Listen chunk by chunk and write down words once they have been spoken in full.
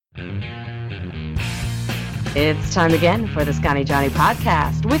It's time again for the Scotty Johnny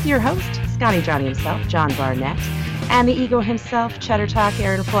podcast with your host, Scotty Johnny himself, John Barnett, and the ego himself, Cheddar Talk,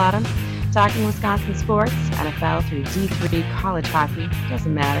 Aaron Flottam, talking Wisconsin sports, NFL through D3 college hockey,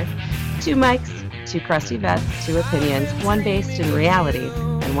 doesn't matter. 2 mics, 2 crusty vets, 2 opinions, one based in reality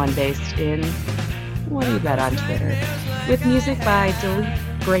and one based in, what do you bet on Twitter? With music by Delete,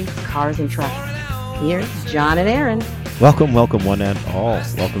 Grace, Cars, and Trucks. Here's John and Aaron. Welcome one and all.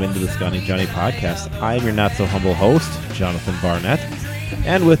 Welcome into the Scotty Johnny podcast. I am your not-so-humble host, Jonathan Barnett.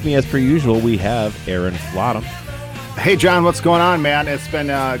 And with me, as per usual, we have Aaron Flottam. Hey, John, what's going on, man? It's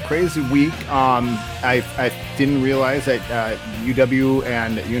been a crazy week. I didn't realize that UW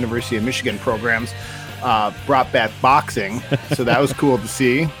and University of Michigan programs brought back boxing, so that was cool to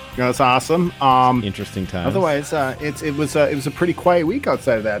see. It's awesome. Interesting time. Otherwise, it was a pretty quiet week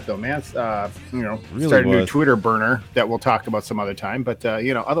outside of that, though, man. Really started a new was. Twitter burner that we'll talk about some other time. But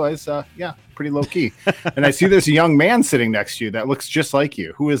otherwise, pretty low key. And I see there's a young man sitting next to you that looks just like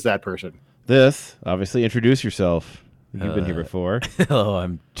you. Who is that person? Obviously, introduce yourself. You've been here before. Hello,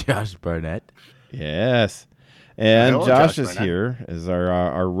 I'm Josh Barnett. Yes, and Hello, Josh is Barnett. here as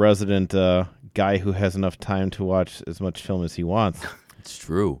our resident guy who has enough time to watch as much film as he wants. It's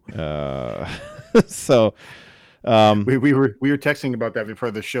true. So. We were texting about that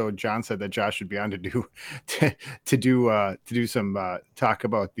before the show. John said that Josh would be on to do some talk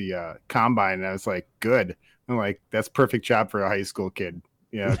about the combine, and I was like, good. I'm like, that's perfect job for a high school kid.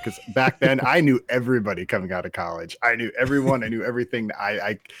 Yeah, because back then I knew everybody coming out of college. I knew everyone. I knew everything.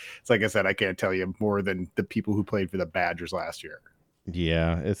 It's like I said, I can't tell you more than the people who played for the Badgers last year.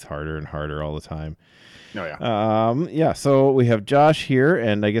 Yeah, it's harder and harder all the time. Oh yeah. So we have Josh here,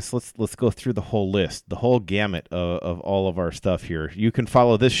 and I guess let's go through the whole list, the whole gamut of all of our stuff here. You can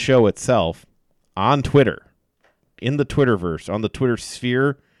follow this show itself on Twitter, in the Twitterverse, on the Twitter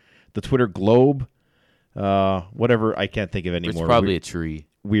sphere, the Twitter globe, whatever. I can't think of any It's more. probably a tree.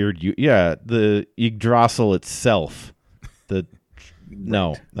 The Yggdrasil itself.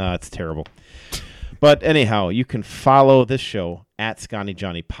 No, it's terrible. But anyhow, you can follow this show at Scotty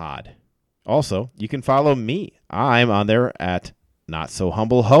Johnny Pod. Also, you can follow me. I'm on there at Not So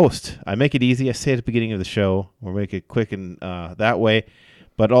Humble Host. I make it easy. I say at the beginning of the show. We'll make it quick and that way.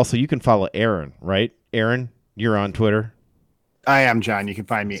 But also, you can follow Aaron, right? Aaron, you're on Twitter. I am, John. You can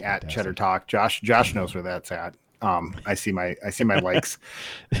find me at fantastic. Cheddar Talk. Josh knows where that's at. I see my likes.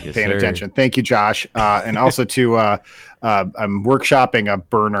 Yes, Paying sir. attention. Thank you, Josh. And also I'm workshopping a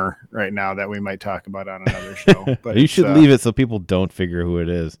burner right now that we might talk about on another show. But You should leave it so people don't figure who it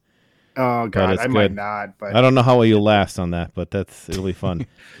is. Oh God, it's I might good. not. But I don't know how well you'll last on that, but it'll be fun.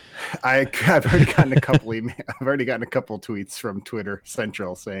 I've already gotten a couple I've already gotten a couple tweets from Twitter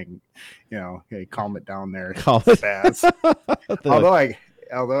Central saying, hey, calm it down there. Calm It's it- Baz.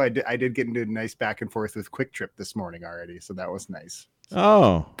 Although I did get into a nice back and forth with Quick Trip this morning already, so that was nice.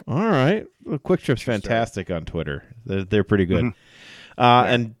 Oh, all right. Well, Quick Trip's True story. fantastic on Twitter. They're pretty good.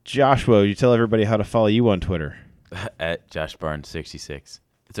 And Joshua, you tell everybody how to follow you on Twitter. At Josh Barnes 66.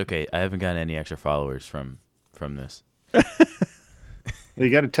 It's okay. I haven't gotten any extra followers from this. You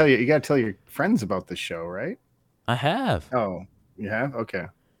got to tell your friends about the show, right? I have. Oh, you have? Okay.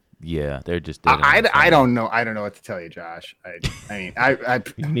 Yeah, they're just dead on I the don't know. I don't know what to tell you, Josh. I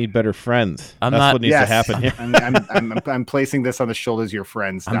You need better friends. I'm That's not- what needs to happen here. I'm placing this on the shoulders of your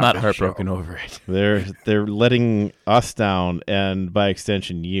friends. I'm not the heartbroken show. over it. They're letting us down, and by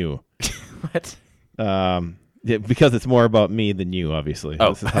extension, you. What? Yeah, because it's more about me than you. Obviously, Oh,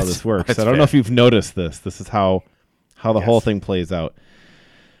 this is how this works. that's I don't know fair. if you've noticed this. This is how the whole Yes. thing plays out.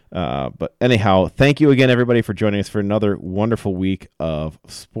 But anyhow, thank you again, everybody, for joining us for another wonderful week of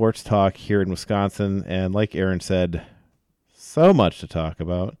sports talk here in Wisconsin. And like Aaron said, so much to talk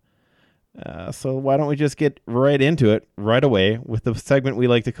about. So why don't we just get right into it right away with the segment we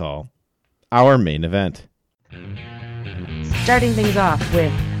like to call our main event. Starting things off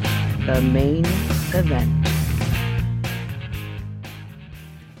with the main event.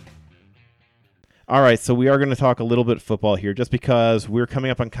 All right, so we are going to talk a little bit football here just because we're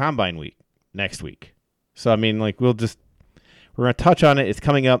coming up on Combine Week next week. So, I mean, like, we're going to touch on it. It's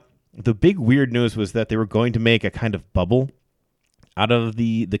coming up. The big weird news was that they were going to make a kind of bubble out of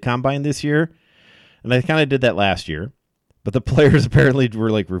the Combine this year. And they kind of did that last year. But the players apparently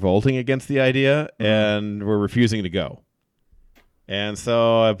were, like, revolting against the idea and were refusing to go. And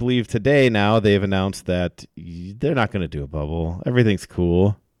so I believe today now they've announced that they're not going to do a bubble. Everything's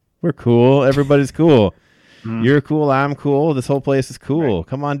cool. We're cool. Everybody's cool. You're cool. I'm cool. This whole place is cool. Right.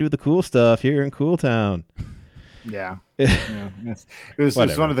 Come on, do the cool stuff here in Cool Town. Yeah. Yeah. It was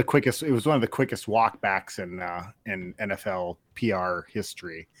Whatever. one of the quickest. It was one of the quickest walkbacks in NFL PR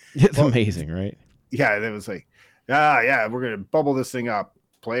history. It's Well, amazing, right? Yeah, it was like, yeah, we're gonna bubble this thing up.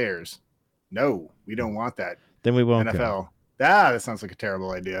 Players, no, we don't want that. Then we won't go. NFL. That sounds like a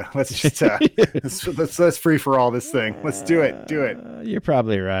terrible idea. Let's just let's free for all this thing. Let's do it. Do it. You're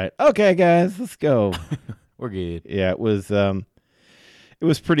probably right. Okay, guys, let's go. We're good. Yeah, it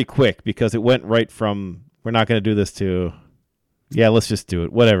was pretty quick because it went right from we're not going to do this to yeah, let's just do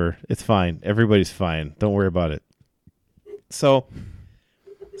it. Whatever. It's fine. Everybody's fine. Don't worry about it. So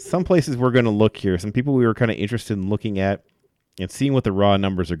some places we're going to look here, some people we were kind of interested in looking at and seeing what the raw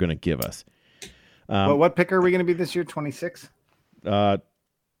numbers are going to give us. Well, what pick are we going to be this year? 26? Let's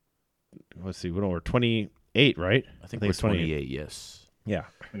see. We're 28, right? I think we're 28, yes. Yeah.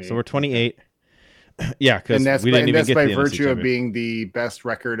 28. So we're 28. Yeah, because And that's we by, didn't and even that's get by the NFC virtue of championship. being the best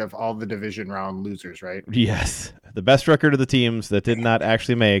record of all the division round losers, right? Yes. The best record of the teams that did not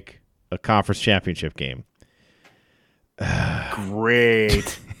actually make a conference championship game.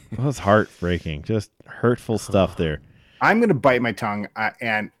 Great. It was heartbreaking. Just hurtful stuff there. I'm going to bite my tongue,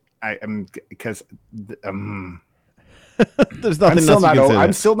 and I am because There's I'm nothing still else you not. can say.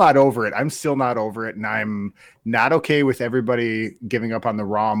 I'm still not over it. I'm still not over it, and I'm not okay with everybody giving up on the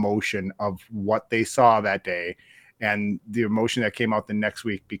raw emotion of what they saw that day, and the emotion that came out the next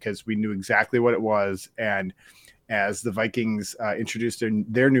week because we knew exactly what it was. And as the Vikings introduced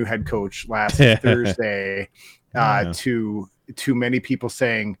their new head coach last Thursday, to many people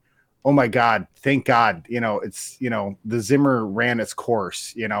saying, "Oh my God, thank God!" It's the Zimmer ran its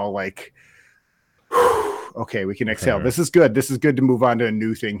course. Like. Okay, we can exhale. This is good. This is good to move on to a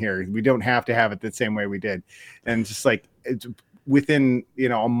new thing here. We don't have to have it the same way we did. And just like it's within,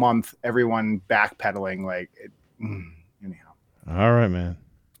 a month, everyone backpedaling anyhow. All right, man.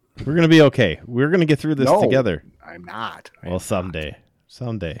 We're going to be okay. We're going to get through this together. I'm not. Well, someday.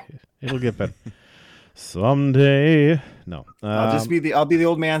 It'll get better. Someday. No. I'll be the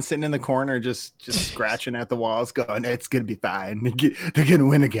old man sitting in the corner just scratching at the walls going, it's going to be fine. They're going to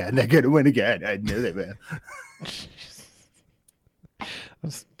win again. I knew they will. I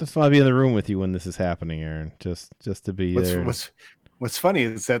just want to be in the room with you when this is happening, Aaron. Just to be there. What's funny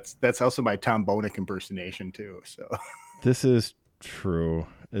is that's also my Tom Bonek impersonation too. So this is true.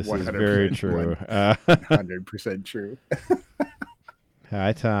 This is 100% very true. 100% true.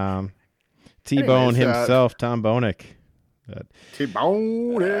 Hi, Tom. T-Bone Anyways, himself, Tom Bonek.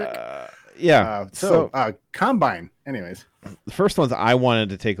 T-Bonek. Yeah. So Combine. Anyways, the first ones I wanted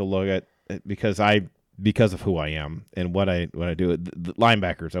to take a look at because of who I am and what I do. The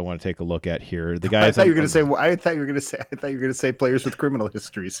linebackers I want to take a look at here. The guys. I thought you were going to say players with criminal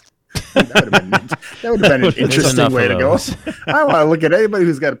histories. That would have been an interesting way to go. I want to look at anybody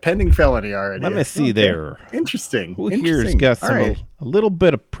who's got a pending felony already. Let me see there. Interesting. Who here's got some a little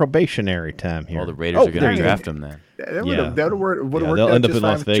bit of probationary time here? Well, the Raiders are going to draft him then. That would have worked they'll out end up just in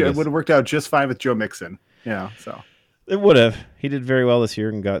fine. Las Vegas. Would have worked out just fine with Joe Mixon. So it would have. He did very well this year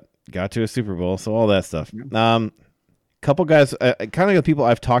and got to a Super Bowl. So all that stuff. Couple guys, kind of the people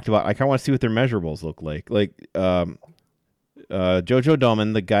I've talked about. I kind of want to see what their measurables look like. Jojo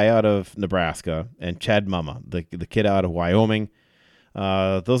Doman, the guy out of Nebraska, and Chad Mama, the kid out of Wyoming.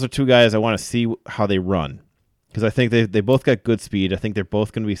 Those are two guys I want to see how they run because I think they both got good speed. I think they're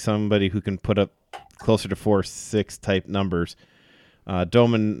both going to be somebody who can put up closer to 4.6 type numbers.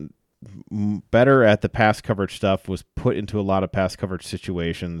 Doman, better at the pass coverage stuff, was put into a lot of pass coverage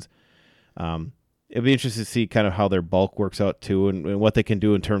situations. It'll be interesting to see kind of how their bulk works out too and what they can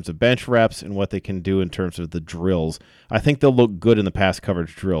do in terms of bench reps and what they can do in terms of the drills. I think they'll look good in the pass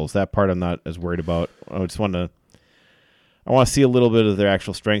coverage drills. That part I'm not as worried about. I want to see a little bit of their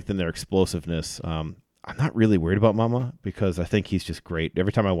actual strength and their explosiveness. I'm not really worried about Mama because I think he's just great.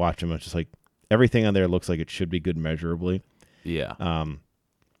 Every time I watch him, it's just like everything on there looks like it should be good measurably. Yeah.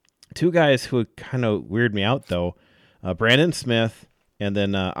 Two guys who kind of weird me out though, Brandon Smith and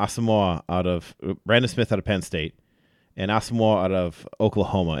then Brandon Smith out of Penn State and Asamoah out of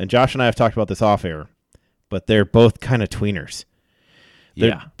Oklahoma. And Josh and I have talked about this off air, but they're both kind of tweeners.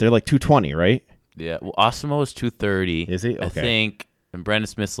 They're like 220, right? Yeah. Well, Asamoah is 230. Is he? Okay. I think, and Brandon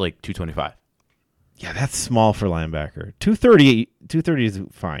Smith's like 225. Yeah, that's small for linebacker. 230 is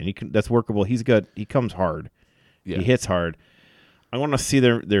fine. That's workable. He's good. He comes hard. Yeah. He hits hard. I want to see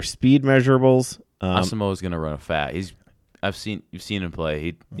their speed measurables. Asamoah is going to run fast. You've seen him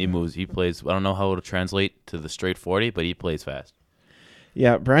play. He moves. He plays. I don't know how it'll translate to the straight 40, but he plays fast.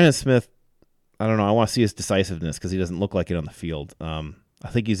 Yeah, Brandon Smith. I don't know. I want to see his decisiveness because he doesn't look like it on the field. I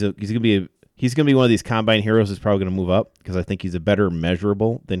think he's he's going to be one of these combine heroes who's probably going to move up because I think he's a better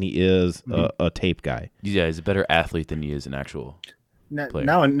measurable than he is a tape guy. Yeah, he's a better athlete than he is an actual player.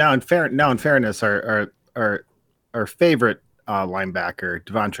 Now in fairness, our favorite linebacker,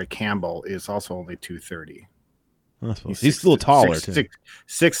 Devontre Campbell, is also only 230. He's a little taller too.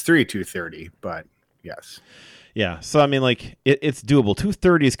 6'3", 230, but yes. Yeah, so I mean, like it's doable.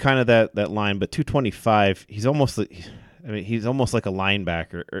 230 is kind of that line, but 225, he's almost like a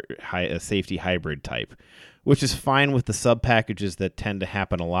linebacker or a safety hybrid type, which is fine with the sub packages that tend to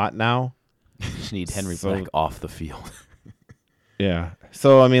happen a lot now. Just need Henry Black off the field. Yeah,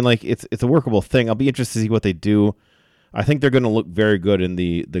 so I mean, like it's a workable thing. I'll be interested to see what they do. I think they're going to look very good in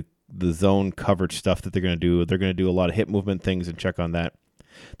the zone coverage stuff that they're going to do. They're going to do a lot of hip movement things and check on that.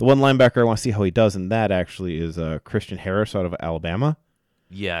 The one linebacker I want to see how he does in that actually is Christian Harris out of Alabama.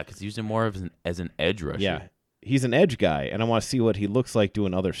 Yeah, because he's using more of as an edge rusher. Yeah, he's an edge guy, and I want to see what he looks like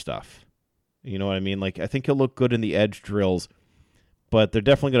doing other stuff. You know what I mean? Like I think he'll look good in the edge drills, but they're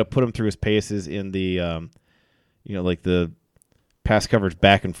definitely going to put him through his paces in the, like the pass coverage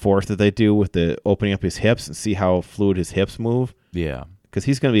back and forth that they do with the opening up his hips and see how fluid his hips move. Yeah, because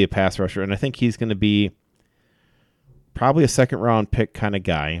he's going to be a pass rusher, and I think he's going to be probably a second-round pick kind of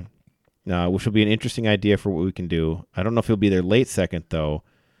guy, which will be an interesting idea for what we can do. I don't know if he'll be there late second, though,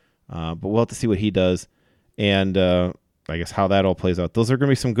 but we'll have to see what he does, and I guess how that all plays out. Those are going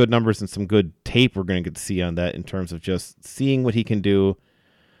to be some good numbers and some good tape we're going to get to see on that in terms of just seeing what he can do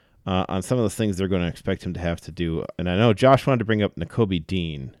on some of the things they're going to expect him to have to do. And I know Josh wanted to bring up Nakobe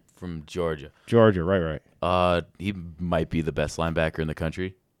Dean. From Georgia. Right. He might be the best linebacker in the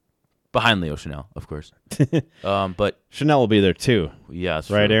country. Behind Leo Chanel, of course. But Chanel will be there too. Yeah,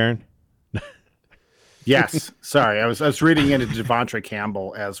 right, true. Aaron? Yes. Sorry, I was reading into Devontre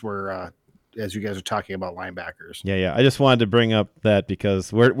Campbell as you guys are talking about linebackers. Yeah. I just wanted to bring up that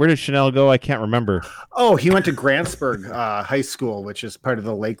because where did Chanel go? I can't remember. Oh, he went to Grantsburg High School, which is part of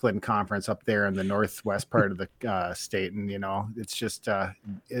the Lakeland Conference up there in the northwest part of the state. And, it's just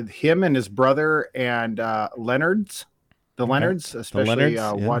him and his brother and Leonards, especially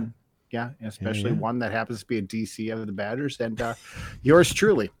one. Yeah, especially one that happens to be a DC of the Badgers and yours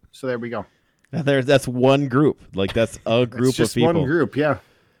truly. So there we go. That's one group. Like that's a group of people. One group, yeah.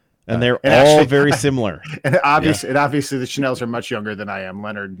 And they're all very similar. And obviously the Chanels are much younger than I am.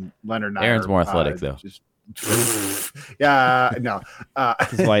 Leonard and I Aaron's more athletic though. Yeah, no.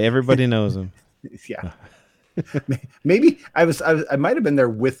 That's why everybody knows him. Yeah. Maybe I might have been there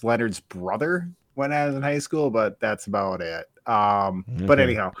with Leonard's brother when I was in high school, but that's about it. But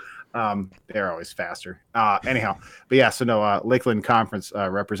anyhow, they're always faster. Anyhow, but yeah, so no, Lakeland Conference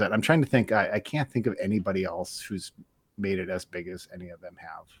represent. I'm trying to think. I can't think of anybody else who's made it as big as any of them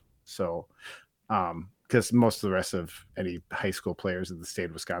have. So, because most of the rest of any high school players in the state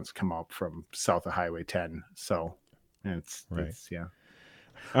of Wisconsin come up from south of Highway 10. So, it's yeah.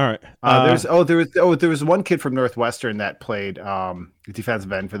 All right. There was one kid from Northwestern that played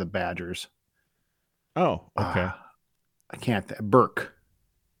defensive end for the Badgers. Oh, okay. I can't. Burke.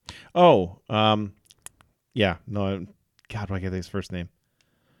 Oh, yeah. No, God, why can't I think his first name?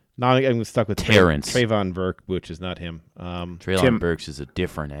 No, I'm stuck with Terrence. Trayvon Burke, which is not him. Trayvon Burks is a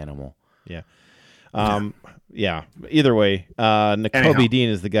different animal. Yeah. Yeah. Either way, Nakobe Dean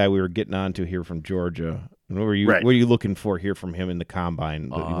is the guy we were getting on to here from Georgia. What are you looking for here from him in the combine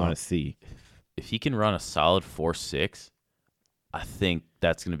that you want to see? If he can run a solid 4.6, I think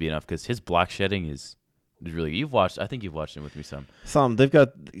that's going to be enough because his block shedding is really. I think you've watched him with me some. They've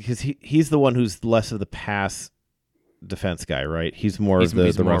got because he's the one who's less of the pass defense guy, right? He's more of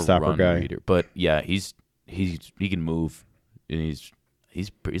the run stopper guy. Reader. But yeah, he can move, and he's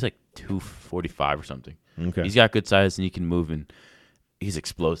like 245 or something. Okay, he's got good size and he can move, and he's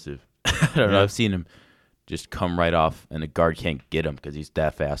explosive. I don't know. I've seen him just come right off, and the guard can't get him because he's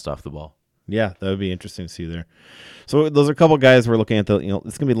that fast off the ball. Yeah, that would be interesting to see there. So those are a couple guys we're looking at. It's going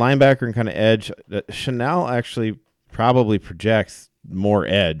to be linebacker and kind of edge. Chanel actually probably projects more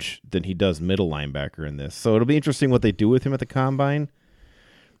edge than he does middle linebacker in this. So it'll be interesting what they do with him at the combine.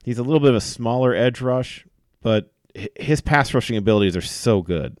 He's a little bit of a smaller edge rush, but his pass rushing abilities are so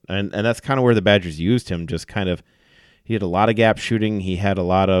good. And that's kind of where the Badgers used him. Just kind of, he had a lot of gap shooting. He had a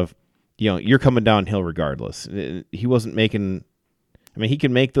lot of, you're coming downhill regardless. He wasn't making, he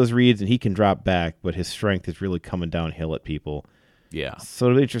can make those reads and he can drop back, but his strength is really coming downhill at people. Yeah. So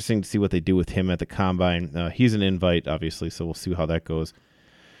it'll be interesting to see what they do with him at the combine. He's an invite, obviously, so we'll see how that goes.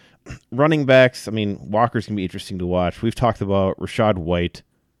 Running backs, Walker's going to be interesting to watch. We've talked about Rachaad White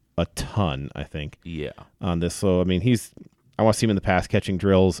a ton, I think, on this. So, I want to see him in the pass catching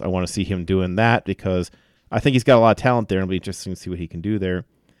drills. I want to see him doing that because I think he's got a lot of talent there, and it'll be interesting to see what he can do there.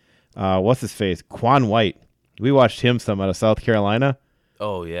 what's his face? Quan White. We watched him some out of South Carolina.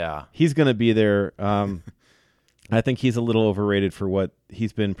 Oh yeah, He's going to be there. I think he's a little overrated for what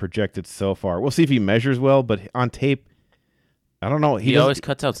he's been projected so far. We'll see if he measures well, but on tape, I don't know. he always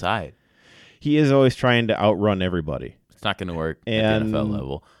cuts outside. He is always trying to outrun everybody. It's not going to work at And the NFL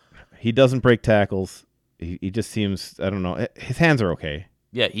level. He doesn't break tackles. He just seems, I don't know. His hands are okay.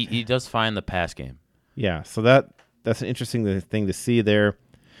 Yeah, he does fine the pass game. Yeah, so that's an interesting thing to see there.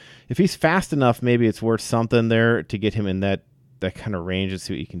 If he's fast enough, maybe it's worth something there to get him in that kind of range and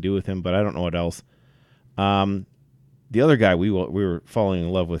see what you can do with him, but I don't know what else. The other guy we were falling in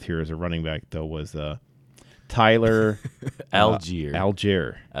love with here as a running back, though, was Tyler Algier.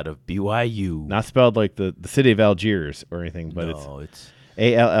 Algier. Out of BYU. Not spelled like the city of Algiers or anything, but it's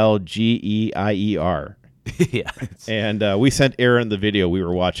Allgeier. yeah. And we sent Aaron the video we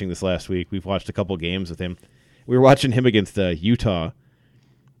were watching this last week. We've watched a couple games with him. We were watching him against Utah,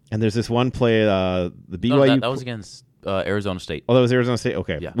 and there's this one play, the BYU. No, that was against Arizona State. Oh, that was Arizona State?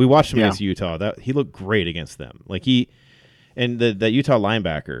 Okay. Yeah. We watched him against Utah. He looked great against them. Like and that Utah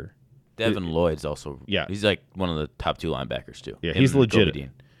linebacker. Devin Lloyd's also. Yeah. He's like one of the top 2 linebackers, too. Yeah, Him he's and legit. Kobe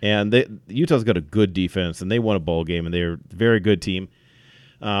Dean. And Utah's got a good defense, and they won a bowl game, and they're a very good team.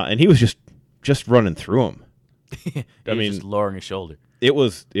 And he was just running through them. I mean, just lowering his shoulder. It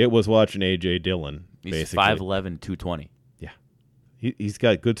was watching A.J. Dillon, He's basically. 5'11", 220. Yeah. He's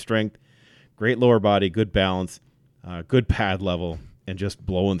got good strength, great lower body, good balance, good pad level, and just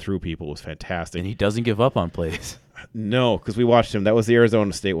blowing through people was fantastic. And he doesn't give up on plays. No, because we watched him. That was the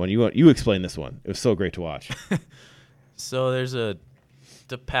Arizona State one. You explained this one. It was so great to watch. So there's the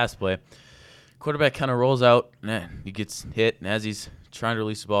pass play. Quarterback kind of rolls out, and he gets hit, and as he's trying to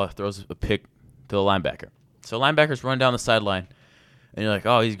release the ball, throws a pick to the linebacker. So linebackers run down the sideline, and you're like,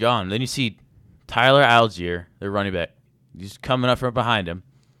 oh, he's gone. Then you see Tyler Algier, their running back. He's coming up from behind him.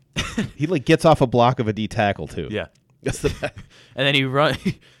 He gets off a block of a D tackle too. Yeah. That's the best. And then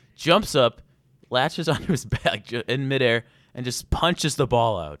he jumps up, latches onto his back in midair, and just punches the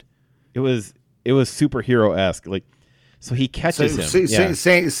ball out. It was superhero-esque. So he catches him.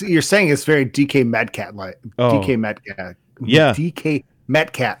 You're saying it's very DK Metcalf like. Oh. DK Metcalf. Yeah. DK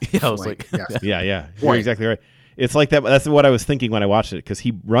Metcalf. Yeah, I was like, yes. Yeah. You're exactly right. It's like that. That's what I was thinking when I watched it, because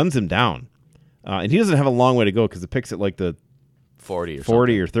he runs him down. And he doesn't have a long way to go because the pick's at the 40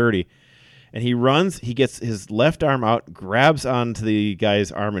 or 30. And he runs, he gets his left arm out, grabs onto the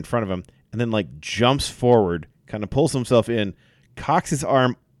guy's arm in front of him, and then jumps forward, kind of pulls himself in, cocks his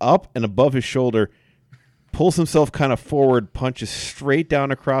arm up and above his shoulder, pulls himself kind of forward, punches straight down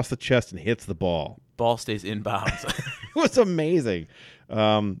across the chest, and hits the ball. Ball stays inbounds. It was amazing.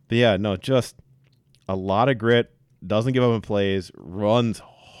 But yeah, no, just a lot of grit, doesn't give up in plays, runs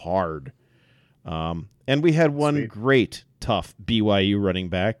hard. And we had one great, tough BYU running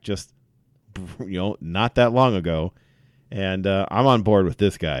back just, not that long ago. And I'm on board with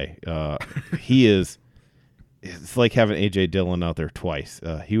this guy. It's like having A.J. Dillon out there twice.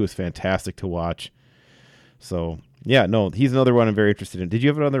 He was fantastic to watch. So, yeah, no, he's another one I'm very interested in. Did you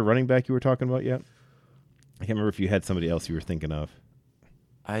have another running back you were talking about yet? I can't remember if you had somebody else you were thinking of.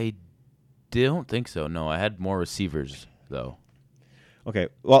 I don't think so. No, I had more receivers, though. Okay,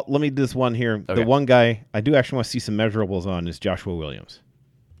 well, let me do this one here. Okay. The one guy I do actually want to see some measurables on is Joshua Williams.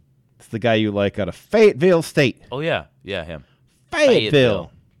 It's the guy you like out of Fayetteville State. Oh, yeah. Yeah, him.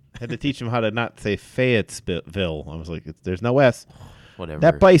 Fayetteville. Had to teach him how to not say Fayetteville. I was like, there's no S. Whatever.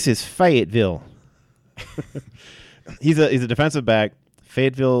 That place is Fayetteville. He's a defensive back.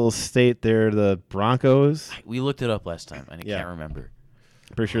 Fayetteville State, they're the Broncos. We looked it up last time, and I Yeah. can't remember.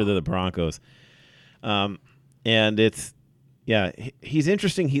 Pretty sure they're the Broncos. And it's, yeah, he's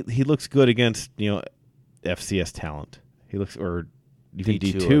interesting. He looks good against, FCS talent. He looks, or even D2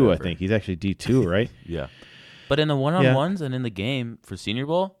 D2, or I whatever. think. He's actually D2, right? Yeah. But in the one-on-ones and in the game for Senior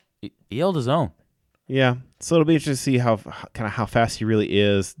Bowl, he held his own. Yeah. So it'll be interesting to see how fast he really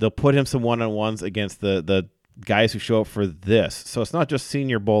is. They'll put him some one-on-ones against the guys who show up for this. So it's not just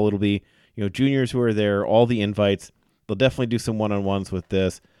Senior Bowl. It'll be, juniors who are there, all the invites. They'll definitely do some one-on-ones with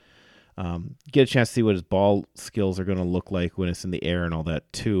this. Get a chance to see what his ball skills are going to look like when it's in the air and all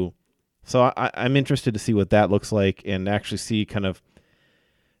that too. So I'm interested to see what that looks like and actually see kind of,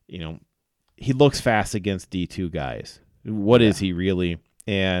 he looks fast against D2 guys. What is he really?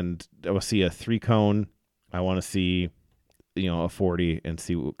 And I will see a 3-cone. I want to see, a 40 and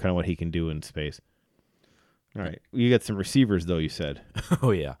see kind of what he can do in space. All right. You got some receivers, though, you said.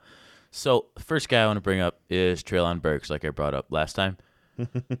 Oh, yeah. So first guy I want to bring up is Treylon Burks, like I brought up last time.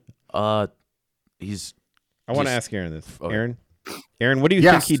 I want to ask Aaron this. Okay. Aaron, what do you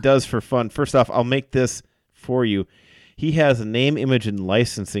think he does for fun? First off, I'll make this for you. he has a name, image, and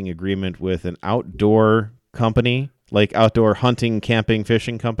licensing agreement with an outdoor company, like outdoor hunting, camping,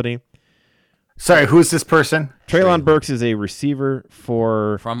 fishing company. Sorry, who's this person? Treylon Burks is a receiver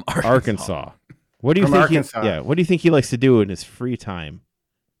from Arkansas. What do you From think? Arkansas. What do you think he likes to do in his free time?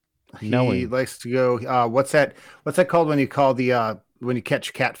 He likes to go. What's that called when you when you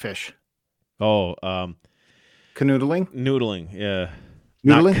catch catfish? Oh, Canoodling. noodling. Yeah,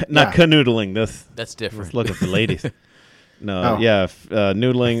 Noodling? not canoodling. That's different. Let's look at the ladies. No, Oh. yeah,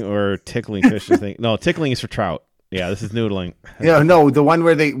 noodling or tickling fish. I think no, tickling is for trout. Yeah, this is noodling. Yeah, no, the one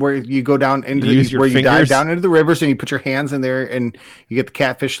where you go down into You use your where you dive fingers? down into the rivers and you put your hands in there and you get the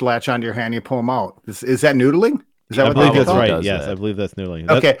catfish to latch onto your hand and you pull them out. Is that noodling? Is that I what believe they that's call it? right. does Yes, that. I believe that's noodling.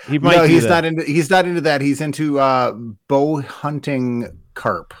 Okay, he might do he's that. not into that. He's into bow hunting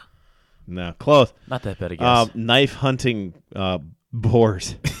carp. No, close. Not that bad, I guess. Knife hunting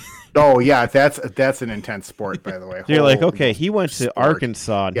boars. Oh yeah, that's an intense sport, by the way. You're like, Holy okay, he went to sport.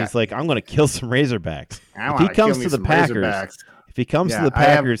 Arkansas and Yeah. he's like, I'm going to kill some Razorbacks. I If wanna he comes kill me to the some Packers, Razorbacks. if he comes to Yeah, the I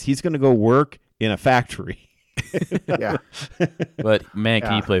have- Packers, he's going to go work in a factory. Yeah, But man,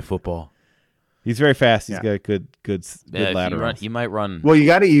 can Yeah. you play football? He's very fast. He's Yeah. got good Yeah, if lateral. you might run. well, you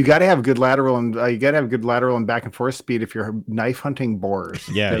got to have good lateral and back and forth speed if you're knife hunting boars.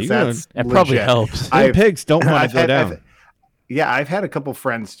 Yeah, 'Cause you that's That probably legit. helps. Them pigs don't want I've to go had- down. I've had a couple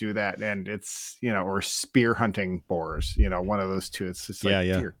friends do that, and it's or spear hunting boars. One of those two. It's just like,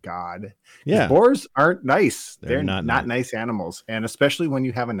 Yeah. dear God, 'Cause Yeah. boars aren't nice. They're They're not not nice animals, and especially when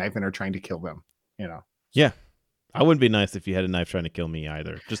you have a knife and are trying to kill them. Yeah. I wouldn't be nice if you had a knife trying to kill me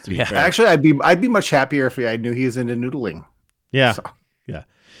either. Just to be Yeah. fair. Actually, I'd be much happier if I knew he was into noodling. Yeah. So- Yeah.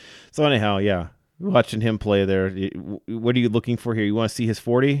 So anyhow, yeah. Watching him play there. What are you looking for here? You want to see his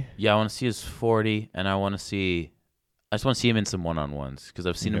 40? Yeah, I want to see his 40, and I just want to see him in some one-on-ones because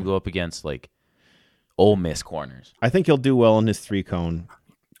I've seen him go up against like Ole Miss corners. I think he'll do well in his 3-cone.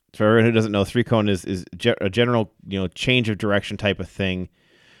 For everyone who doesn't know, 3-cone is a general change of direction type of thing.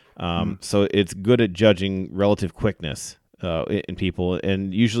 So it's good at judging relative quickness in people,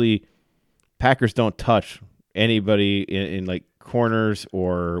 and usually Packers don't touch anybody in like corners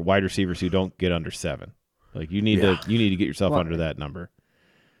or wide receivers who don't get under 7. Like you need to get yourself under that number.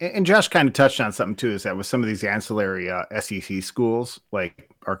 And Josh kind of touched on something too, is that with some of these ancillary SEC schools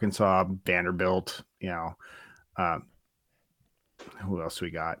like Arkansas, Vanderbilt, who else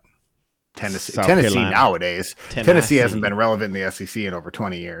we got? Tennessee. South Tennessee Carolina. nowadays. Tennessee hasn't been relevant in the SEC in over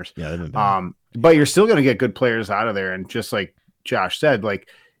 20 years. Yeah, they've been bad. But you're still going to get good players out of there, and just like Josh said, like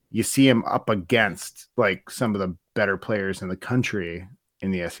you see him up against like some of the better players in the country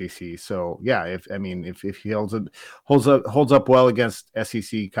in the SEC. So yeah, if he holds up well against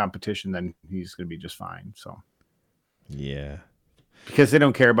SEC competition, then he's going to be just fine. So Yeah. because they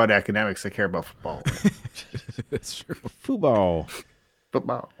don't care about academics, they care about football. That's true. Football.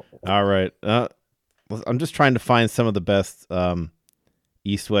 Football. All right. I'm just trying to find some of the best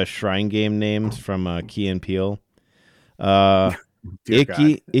East-West Shrine game names from Key and Peele. Dear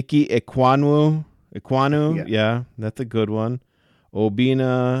God. Iki Ekwanu. Yeah. Yeah, that's a good one.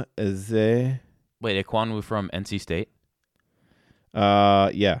 Obina Eze. Wait, Ekwonu from NC State?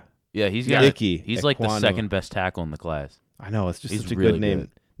 Yeah. Yeah, he's Yeah. got Icky he's like the Ekwonu. second best tackle in the class. I know, it's just He's such a really good name.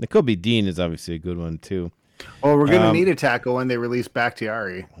 good. Nakobe Dean is obviously a good one, too. Well, we're going to need a tackle when they release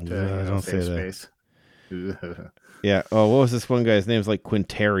Bakhtiari to Yeah, don't say that. space. Yeah. Oh, what was this one guy's name? It's like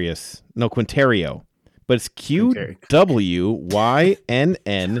Quintarius. No, Quintario. But it's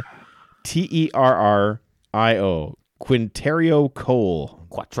QWYNNTERRIO. Quintario Cole.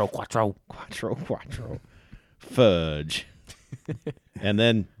 Quattro. Quattro. Fudge. And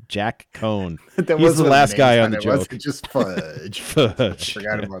then Jack Cohn. That He's was the one of last guy names on the it joke. wasn't just fudge. Fudge.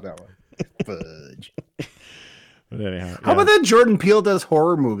 Forgot about that one. Fudge. But anyhow, How about that? Jordan Peele does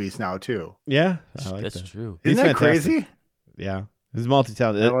horror movies now too. Yeah, I like That's that. true. He's Isn't that fantastic. crazy? Yeah, he's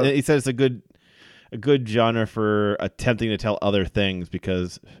multi-talented. I love- He said it's a good genre for attempting to tell other things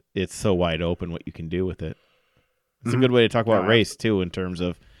because it's so wide open what you can do with it. It's a good way to talk about Yeah. race too, in terms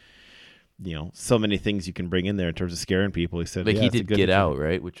of so many things you can bring in there in terms of scaring people. He said, Like yeah, he it's a did good Get genre. Out,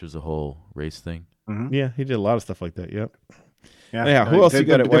 right? Which was a whole race thing. Yeah, he did a lot of stuff like that. Yep. Yeah. Who else you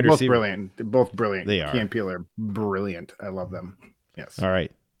got at wide They're both receiver? brilliant. They're both brilliant. They are. Key and Peele are brilliant. I love them. Yes. All right.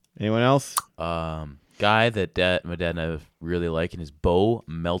 Anyone else? Guy that my dad and I really like, and is Bo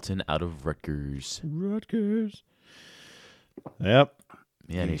Melton out of Rutgers. Rutgers. Yep.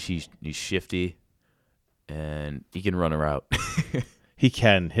 Yeah, and he's shifty, and he can run a route. He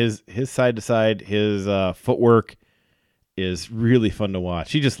can. His side to side, his footwork is really fun to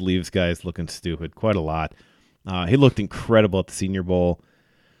watch. He just leaves guys looking stupid quite a lot. He looked incredible at the Senior Bowl.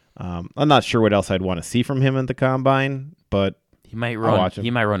 I'm not sure what else I'd want to see from him in the combine, but He might I'll run. watch him.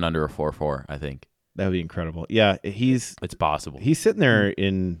 He might run under a 4.4. I think that would be incredible. Yeah, it's possible. he's sitting there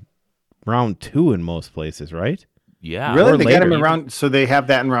in round 2 in most places, right? Yeah, Really? or They got him later. in round, so they have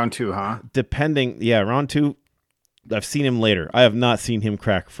that in round 2, huh? Round 2. I've seen him later. I have not seen him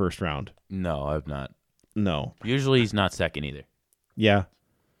crack first round. No, I've not. No. Usually he's not second either. Yeah.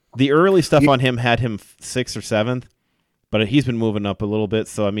 The early stuff on him had him 6th or 7th, but he's been moving up a little bit.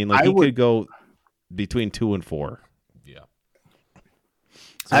 So, I mean, like could go between 2 and 4. Yeah.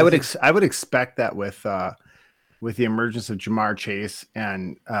 So I would expect that with the emergence of Jamar Chase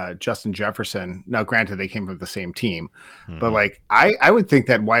and Justin Jefferson. Now, granted, they came from the same team, but like I would think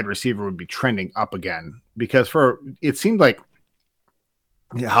that wide receiver would be trending up again because it seemed like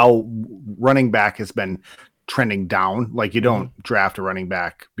how running back has been trending down. Like you don't draft a running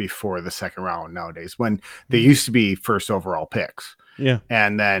back before the second round nowadays when they used to be first overall picks. Yeah.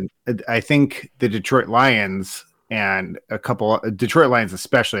 And then I think the Detroit Lions and Detroit Lions,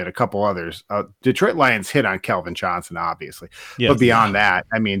 especially, and a couple others, Detroit Lions hit on Calvin Johnson, obviously. Yes. But beyond that,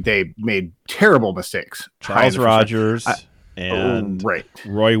 I mean, they made terrible mistakes. Charles Rogers and right.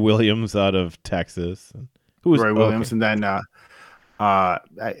 Roy Williams out of Texas. Roy Williams, and then and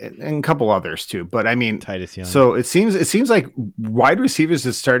a couple others too. But I mean, Titus Young. So it seems like wide receivers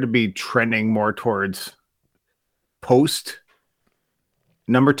have started to be trending more towards post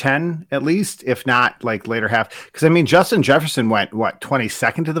number 10, at least, if not like later half. Because I mean, Justin Jefferson went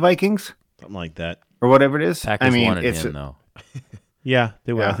 22nd to the Vikings, something like that, or whatever it is. Packers I mean, wanted it's him though. Yeah,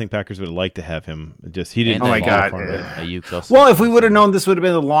 they would. Yeah. I think Packers would have liked to have him. Just he didn't. Oh my God. Well, if we would have known this would have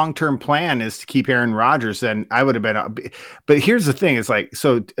been the long-term plan is to keep Aaron Rodgers, then I would have been. But here's the thing: is like,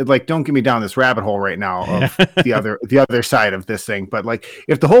 so like, don't get me down this rabbit hole right now of the other side of this thing. But like,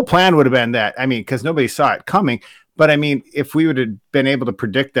 if the whole plan would have been that, I mean, because nobody saw it coming. But I mean, if we would have been able to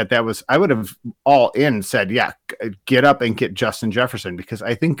predict that was, I would have all in said, yeah, get up and get Justin Jefferson, because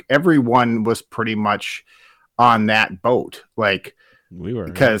I think everyone was pretty much on that boat. Like. We were,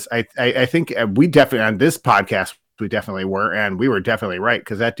 because I think we definitely on this podcast we definitely were, and we were definitely right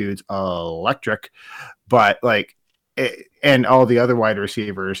because that dude's electric. But like, and all the other wide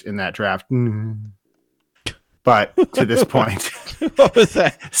receivers in that draft. But to this point, what was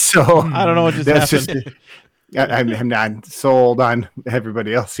that? So I don't know what just happened. I'm not sold on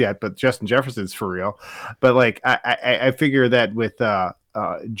everybody else yet, but Justin Jefferson's for real. But like, I figure that with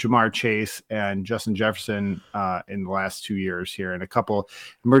Jamar Chase and Justin Jefferson in the last 2 years here, and a couple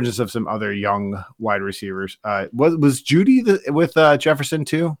emergence of some other young wide receivers. Was Judy with Jefferson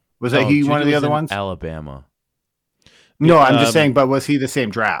too? Was that he Judy one of the was other in ones? Alabama. No, I'm just saying. But was he the same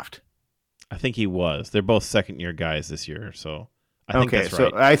draft? I think he was. They're both second-year guys this year, so I think Okay, that's so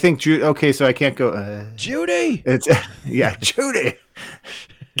right. I think Okay, so I can't go. Judy. It's Judy.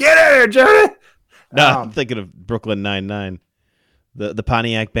 Get in here, Judy. No, I'm thinking of Brooklyn Nine-Nine, the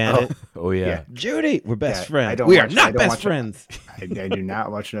Pontiac Bandit. Oh yeah. Judy, we're best Yeah, I friends. don't We are watch- I not don't best watch- friends. I do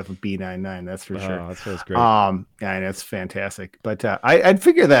not watch enough of B99. That's for sure. Oh, that's great. Yeah, that's fantastic. But I'd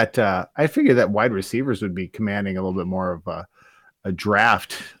figure that wide receivers would be commanding a little bit more of a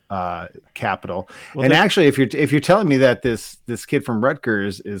draft capital. Well, and actually, if you're telling me that this kid from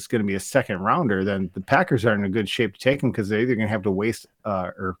Rutgers is going to be a second rounder, then the Packers are in a good shape to take him, because they're either going to have to waste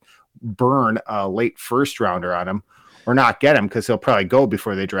or burn a late first rounder on him, or not get him, because he'll probably go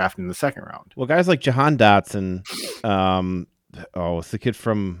before they draft in the second round. Well, guys like Jahan Dotson, it's the kid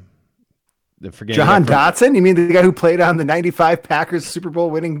from Jahan Dotson? You mean the guy who played on the 95 Packers Super Bowl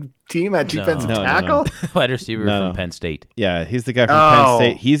winning team at defensive No. tackle? Wide receiver No. from Penn State. Yeah, he's the guy from Penn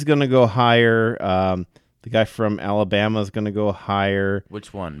State. He's going to go higher. The guy from Alabama is going to go higher.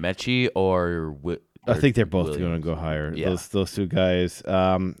 Which one, Mechie or? I think they're both Williams? going to go higher. Yeah. Those two guys.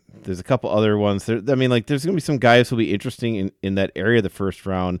 There's a couple other ones. There's going to be some guys who'll be interesting in that area of the first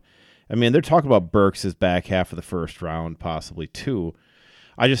round. I mean, they're talking about Burks as back half of the first round, possibly too.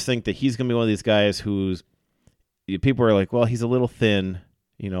 I just think that he's going to be one of these guys who's people are like, well, he's a little thin,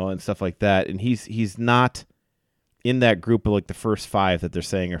 and stuff like that, and he's not in that group of like the first 5 that they're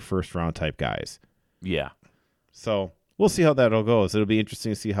saying are first round type guys. Yeah. So we'll see how that all goes. It'll be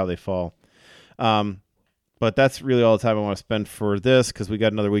interesting to see how they fall. But that's really all the time I want to spend for this, because we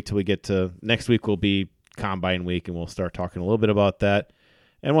got another week till we get to next week. Will be Combine week, and we'll start talking a little bit about that.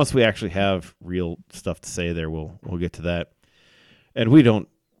 And once we actually have real stuff to say there, we'll get to that. And we don't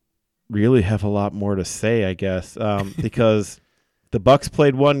really have a lot more to say, I guess, because the Bucks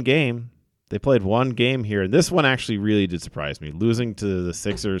played one game. They played one game here, and this one actually really did surprise me. Losing to the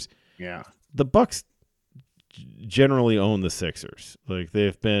Sixers. Yeah. The Bucks generally own the Sixers. Like,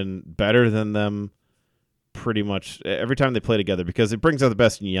 they've been better than them pretty much every time they play together because it brings out the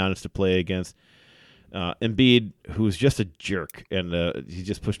best in Giannis to play against. Embiid, who's just a jerk, and he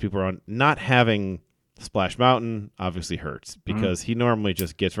just pushed people around. Not having Splash Mountain obviously hurts because he normally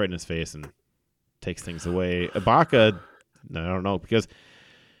just gets right in his face and takes things away. Ibaka, I don't know, because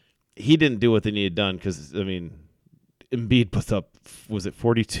he didn't do what they needed done because, I mean, Embiid puts up, was it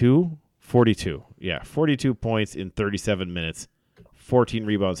 42? 42. Yeah, 42 points in 37 minutes, 14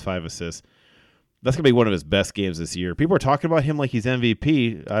 rebounds, 5 assists. That's going to be one of his best games this year. People are talking about him like he's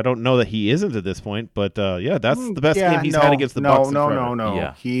MVP. I don't know that he isn't at this point, but yeah, that's the best game he's had against the Bucks. No.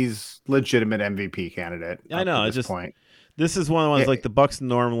 Yeah. He's legitimate MVP candidate. I know. It's just point. This is one of the ones like the Bucks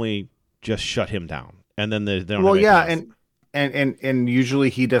normally just shut him down, and then they don't. Well, have yeah, anything else. and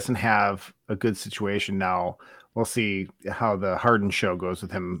usually he doesn't have a good situation now. We'll see how the Harden show goes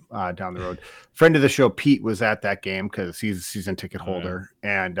with him down the road. Friend of the show, Pete, was at that game because he's a season ticket holder,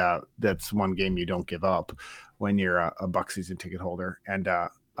 and that's one game you don't give up when you're a Buck season ticket holder. And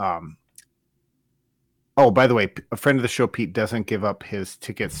oh, by the way, a friend of the show, Pete, doesn't give up his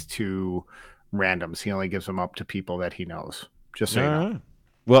tickets to randoms. He only gives them up to people that he knows. Just so you know. Right.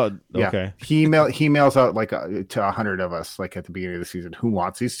 Well, Yeah. okay. He mails out like to 100 of us, like at the beginning of the season, who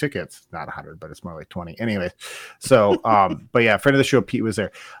wants these tickets? Not 100, but it's more like 20. Anyway, so but yeah, friend of the show, Pete, was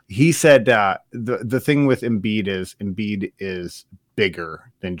there. He said the thing with Embiid is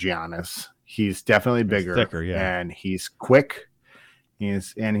bigger than Giannis. He's definitely bigger, thicker, yeah. and he's quick.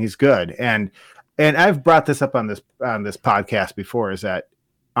 He's good. And I've brought this up on this podcast before. Is that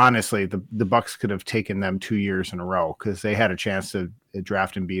honestly the Bucks could have taken them 2 years in a row because they had a chance to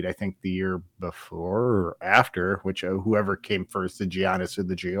draft Embiid, I think, the year before or after, which whoever came first, the Giannis or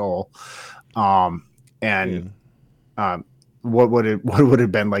the Joel. What would it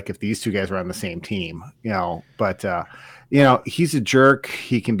have been like if these two guys were on the same team? You know, but he's a jerk.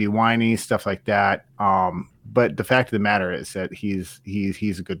 He can be whiny, stuff like that. But the fact of the matter is that he's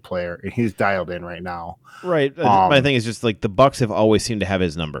a good player and he's dialed in right now. Right. My thing is just like the Bucks have always seemed to have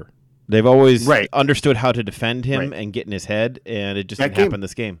his number. They've always understood how to defend him and get in his head, and it just didn't happen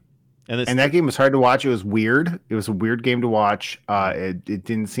this game. And that game was hard to watch. It was weird. It was a weird game to watch. It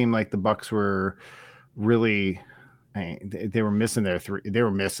didn't seem like the Bucks were really. They were missing their three. They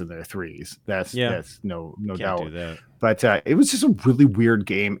were missing their threes. That's no Can't doubt. do that. But it was just a really weird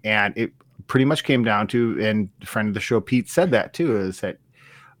game, and it pretty much came down to. And a friend of the show, Pete, said that too. Is that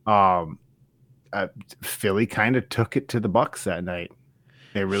Philly kind of took it to the Bucks that night.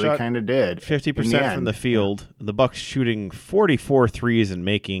 They really kind of did. 50% from the field. The Bucks shooting 44 threes and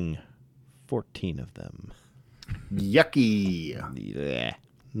making 14 of them. Yucky. Yeah,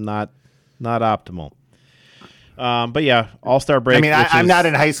 not optimal. But yeah, All-Star break. I mean, I'm not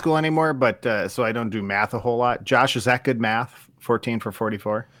in high school anymore, but so I don't do math a whole lot. Josh, is that good math? 14 for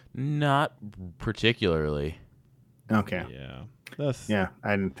 44? Not particularly. Okay. Yeah.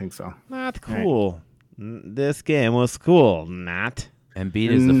 I didn't think so. Not cool. This game was cool. Not. Embiid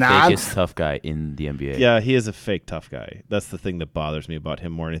is the fakest tough guy in the NBA. Yeah, he is a fake tough guy. That's the thing that bothers me about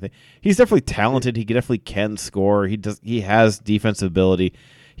him more than anything. He's definitely talented. He definitely can score. He has defensive ability.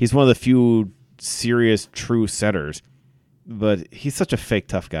 He's one of the few serious true setters. But he's such a fake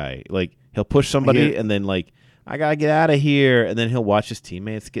tough guy. Like he'll push somebody and then like I gotta get out of here, and then he'll watch his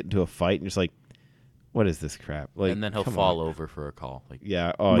teammates get into a fight and just like, what is this crap? Like, and then he'll fall over for a call. Like,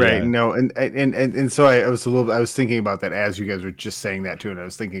 yeah. No, and so I was thinking about that as you guys were just saying that too, and I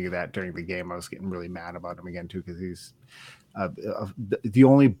was thinking of that during the game. I was getting really mad about him again too because he's the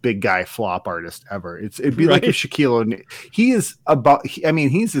only big guy flop artist ever. It'd be like if Shaquille O'Neal. He's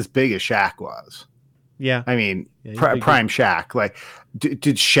as big as Shaq was. Yeah. I mean, prime Shaq. Like, did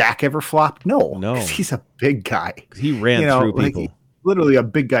Shaq ever flop? No. 'Cause he's a big guy. He ran through people. Literally a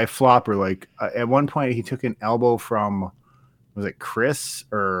big guy flopper. Like at one point he took an elbow from, was it Chris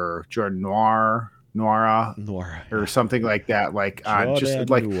or Jordan Noir or something like that. Like just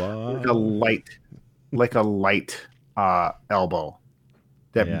like a light elbow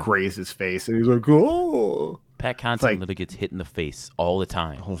that grazed his face, and he's like, oh. Pat Connaughton literally gets hit in the face all the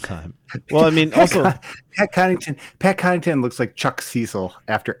time. Well, I mean, also Pat Connaughton looks like Chuck Cecil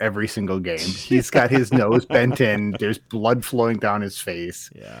after every single game. He's got his nose bent in. There's blood flowing down his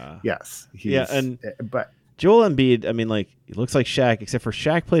face. Yeah. Yes. But Joel Embiid, I mean, like he looks like Shaq, except for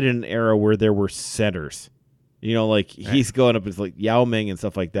Shaq played in an era where there were centers. You know, like he's going up as like Yao Ming and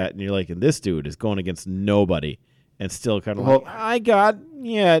stuff like that, and you're like, and this dude is going against nobody, and still kind of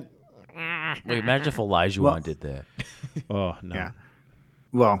Wait, imagine if Olajuwon did that. Oh, no. Yeah.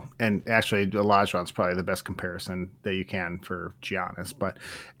 Well, and actually, Olajuwon's probably the best comparison that you can for Giannis. But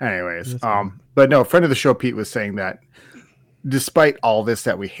anyways, but no, friend of the show, Pete, was saying that despite all this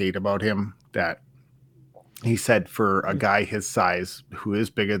that we hate about him, that he said for a guy his size who is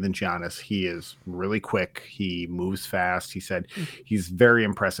bigger than Giannis, he is really quick. He moves fast. He said he's very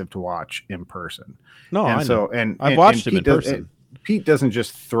impressive to watch in person. No, and I so know. and I've and- watched and him in person. Pete doesn't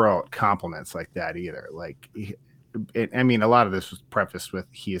just throw out compliments like that either. Like, I mean, a lot of this was prefaced with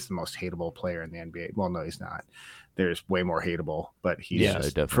he is the most hateable player in the NBA. Well, no, he's not. There's way more hateable, but he's Yeah,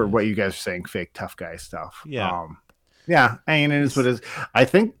 just, there for definitely what you guys are saying, fake tough guy stuff. Yeah. Yeah. I mean, it is what it is. I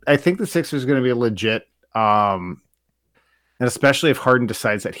think the Sixers are going to be legit. And especially if Harden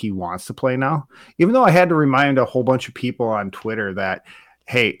decides that he wants to play now, even though I had to remind a whole bunch of people on Twitter that,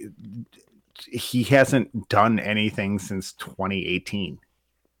 hey, he hasn't done anything since 2018.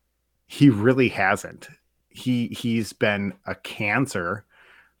 He really hasn't. He's been a cancer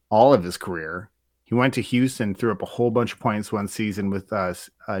all of his career. He went to Houston, threw up a whole bunch of points one season with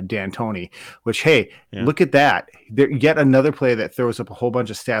D'Antoni, which, hey, look at that. Yet another player that throws up a whole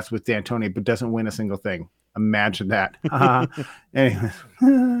bunch of stats with D'Antoni, but doesn't win a single thing. Imagine that. Anyway,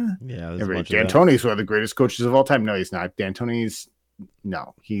 D'Antoni's one of the greatest coaches of all time. No, he's not. D'Antoni's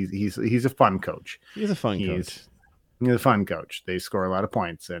he's a fun coach. He's a fun coach. He's a fun coach. They score a lot of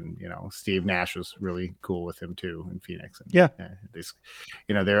points, and Steve Nash was really cool with him too in Phoenix. And,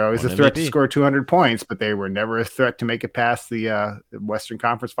 they're always One a threat MVP. to score 200 points, but they were never a threat to make it past the Western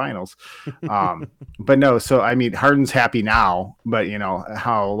Conference Finals. But no, so I mean, Harden's happy now, but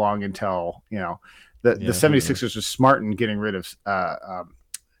how long until the 76ers are smart in getting rid of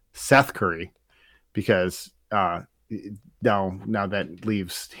Seth Curry, because now that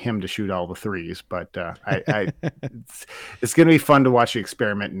leaves him to shoot all the threes. But it's going to be fun to watch the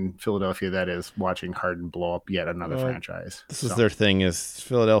experiment in Philadelphia. That is watching Harden blow up yet another franchise. This is their thing. Is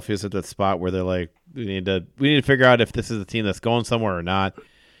Philadelphia's at that spot where they're like, we need to figure out if this is a team that's going somewhere or not,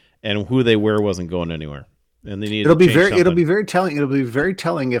 and who they were wasn't going anywhere. And they need. It'll be very telling. It'll be very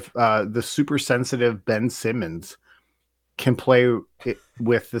telling if the super sensitive Ben Simmons can play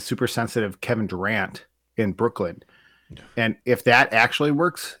with the super sensitive Kevin Durant in Brooklyn. And if that actually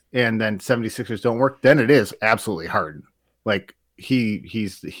works and then 76ers don't work, then it is absolutely Harden. Like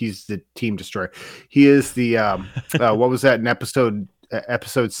he's the team destroyer. He is the what was that in episode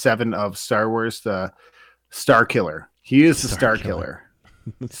 7 of Star Wars, the Star Killer. He is the Star Killer.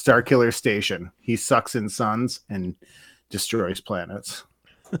 Star Killer Station. He sucks in suns and destroys planets.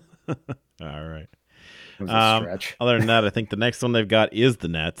 All right. Stretch. Other than that, I think the next one they've got is the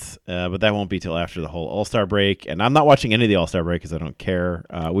Nets, but that won't be till after the whole All-Star break. And I'm not watching any of the All-Star break because I don't care.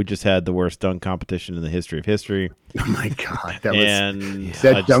 We just had the worst dunk competition in the history of history. Oh my god,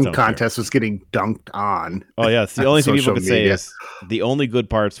 that dunk contest was getting dunked on. Oh yeah, it's the only thing people social could say media. is the only good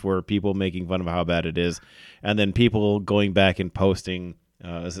parts were people making fun of how bad it is, and then people going back and posting.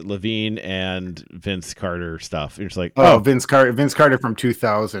 Is it Levine and Vince Carter stuff? You're just like, Vince Carter from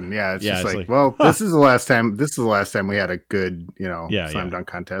 2000. Yeah, it's just like, well, this is the last time. This is the last time we had a good, slam dunk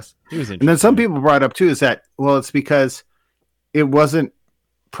contest. And then some people brought up too is that, well, it's because it wasn't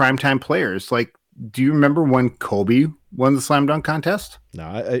primetime players. Like, do you remember when Kobe won the slam dunk contest?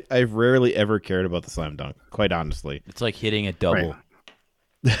 No, I've rarely ever cared about the slam dunk. Quite honestly, It's like hitting a double.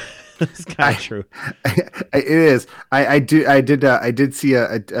 Right. It's kind of true. It is. I did see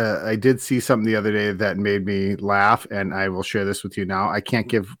something the other day that made me laugh, and I will share this with you now. I can't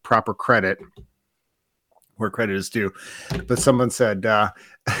give proper credit where credit is due, but someone said,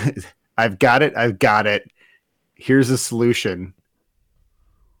 I've got it. Here's a solution.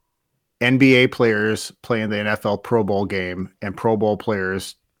 NBA players play in the NFL Pro Bowl game, and Pro Bowl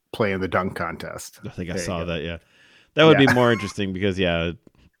players play in the dunk contest. I think I saw that. Yeah, that would be more interesting because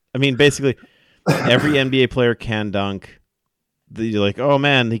I mean, basically, every NBA player can dunk. You're like, oh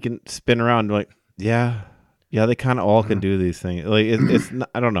man, he can spin around. Like, yeah, they kind of all can do these things. Like, it's not,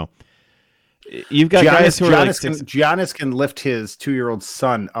 I don't know. You've got guys who are like Giannis can lift his 2-year-old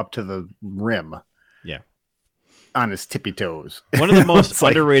son up to the rim. Yeah, on his tippy toes. One of the most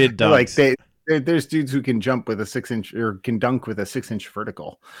underrated dunks. Like there's dudes who can jump with a 6-inch or can dunk with a 6-inch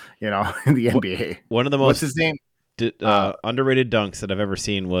vertical. In the NBA. One of the most. What's his name? Underrated dunks that I've ever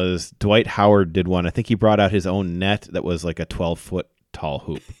seen was Dwight Howard did one. I think he brought out his own net that was like a 12-foot tall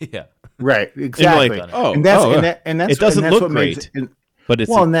hoop. Yeah, right, exactly. And that's it doesn't look great, but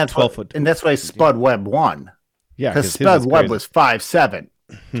it's and that's 12 foot. And that's why Spud Webb won. Yeah, because Spud Webb was 5'7".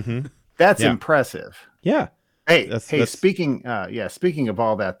 Mm-hmm. That's impressive. Yeah. Hey, speaking of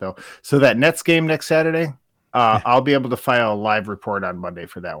all that though, so that Nets game next Saturday. I'll be able to file a live report on Monday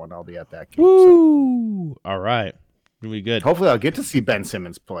for that one. I'll be at that game. Woo! All right. It'll be good. Hopefully I'll get to see Ben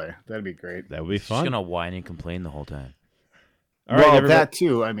Simmons play. That'd be great. That would be fun. Just going to whine and complain the whole time. All right, that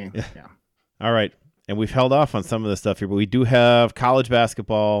too. I mean, yeah. All right. And we've held off on some of the stuff here, but we do have college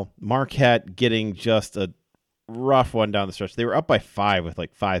basketball. Marquette getting just a rough one down the stretch. They were up by 5 with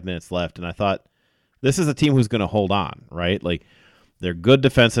like 5 minutes left, and I thought, this is a team who's going to hold on, right? Like, they're good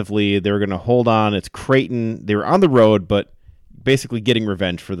defensively. They were going to hold on. It's Creighton. They were on the road, but basically getting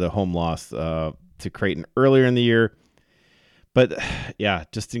revenge for the home loss to Creighton earlier in the year. But, yeah,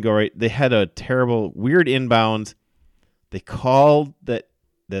 just didn't go right. They had a terrible, weird inbounds. They called that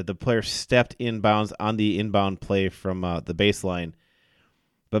the player stepped inbounds on the inbound play from the baseline.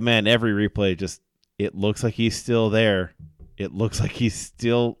 But, man, every replay just, it looks like he's still there. It looks like he's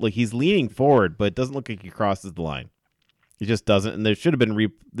still, like he's leaning forward, but it doesn't look like he crosses the line. He just doesn't. And there should have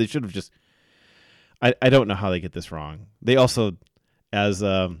been, they should have just, I don't know how they get this wrong. They also, as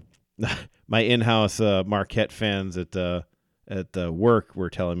my in-house Marquette fans at work were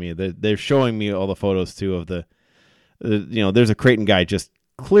telling me, that they're showing me all the photos too of there's a Creighton guy just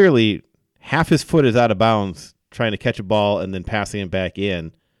clearly half his foot is out of bounds trying to catch a ball and then passing it back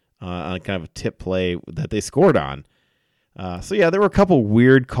in on kind of a tip play that they scored on. So yeah, there were a couple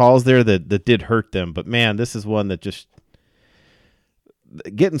weird calls there that did hurt them, but man, this is one that just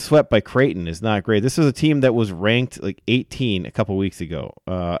getting swept by Creighton is not great. This was a team that was ranked like 18 a couple weeks ago,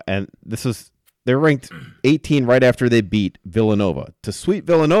 and they're ranked 18 right after they beat Villanova to sweep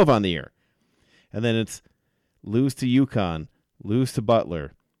Villanova on the year, and then it's lose to UConn, lose to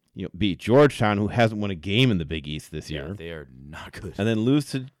Butler, beat Georgetown, who hasn't won a game in the Big East this year. They are not good. And then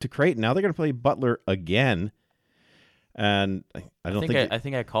lose to Creighton. Now they're going to play Butler again. And I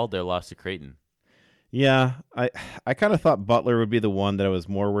think I called their loss to Creighton. Yeah, I kind of thought Butler would be the one that I was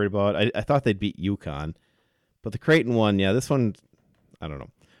more worried about. I thought they'd beat UConn. But the Creighton one, yeah, this one, I don't know.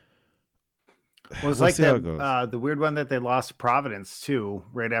 Well, it's like that, the weird one that they lost to Providence, too,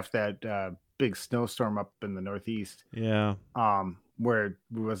 right after that big snowstorm up in the Northeast. Yeah. Where it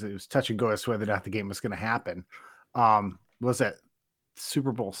was touch and go as to whether or not the game was going to happen. Was that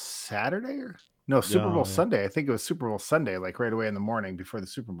Super Bowl Saturday or no Super Bowl Sunday? I think it was Super Bowl Sunday, like right away in the morning before the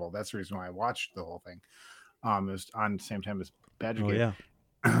Super Bowl. That's the reason why I watched the whole thing. It was on the same time as Badger game.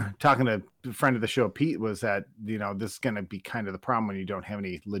 Yeah. Talking to a friend of the show, Pete, was that this is going to be kind of the problem when you don't have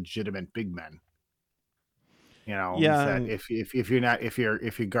any legitimate big men. Yeah. That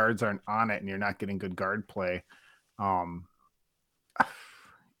if your guards aren't on it and you're not getting good guard play,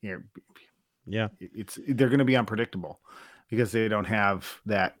 they're going to be unpredictable because they don't have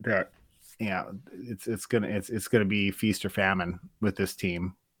that. It's gonna be feast or famine with this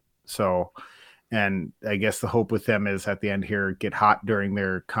team. So, and I guess the hope with them is at the end here, get hot during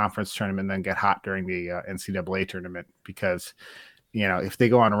their conference tournament, and then get hot during the NCAA tournament, because if they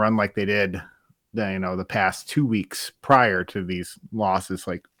go on a run like they did, the past 2 weeks prior to these losses,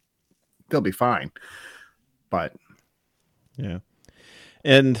 like, they'll be fine. But yeah.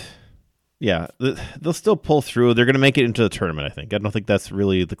 And yeah, they'll still pull through. They're going to make it into the tournament, I think. I don't think that's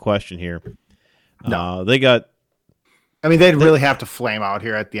really the question here. No. They'd really have to flame out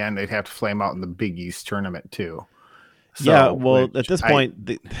here at the end. They'd have to flame out in the Big East tournament too. So, at this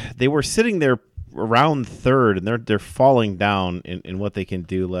point, they were sitting there around third, and they're falling down in what they can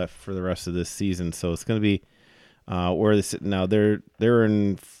do left for the rest of this season. So it's going to be where they sit now. They're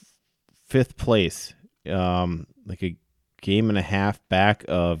in fifth place, like a game and a half back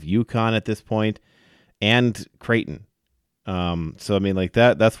of UConn at this point, and Creighton. So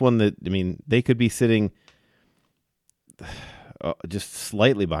that's one that they could be sitting just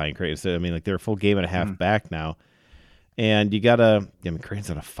slightly behind Creighton. So they're a full game and a half back now, and you gotta.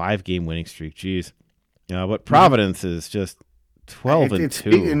 Creighton's on a 5-game winning streak. Jeez, but Providence is just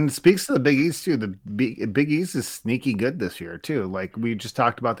 12-2. And it speaks to the Big East too. The Big East is sneaky good this year too. Like we just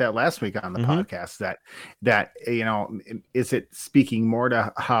talked about that last week on the podcast. That is it speaking more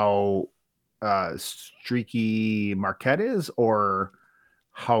to how streaky Marquette is, or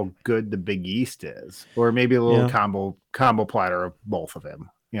how good the Big East is, or maybe a little combo platter of both of them.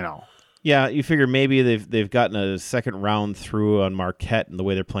 Yeah, you figure maybe they've gotten a second round through on Marquette and the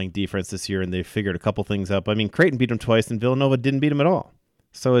way they're playing defense this year, and they've figured a couple things up. Creighton beat them twice, and Villanova didn't beat them at all.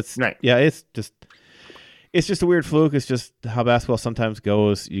 So it's right. Yeah, it's just a weird fluke. It's just how basketball sometimes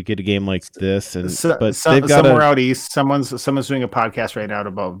goes. You get a game like this, and but they've got somewhere out east. Someone's doing a podcast right now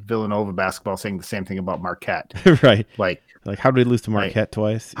about Villanova basketball, saying the same thing about Marquette. Right? Like how did we lose to Marquette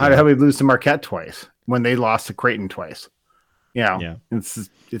twice? How did we lose to Marquette twice when they lost to Creighton twice? Yeah.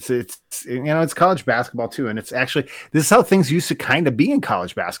 It's college basketball too, and it's actually, this is how things used to kind of be in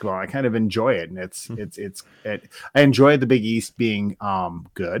college basketball. I kind of enjoy it, and I enjoy the Big East being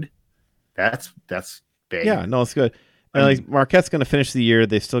good. That's big. Yeah, no, it's good. And Marquette's going to finish the year.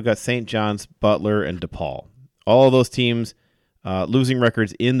 They've still got St. John's, Butler, and DePaul. All of those teams losing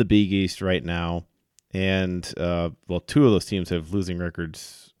records in the Big East right now, and 2 of those teams have losing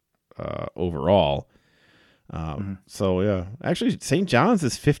records overall. So yeah, actually, St. John's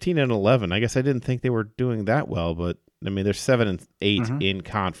is 15-11. I guess I didn't think they were doing that well, but I mean they're 7-8 in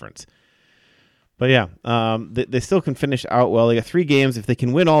conference. But yeah, they still can finish out well. They got 3 games. If they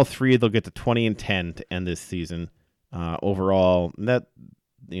can win all 3, they'll get to 20-10 to end this season. Overall,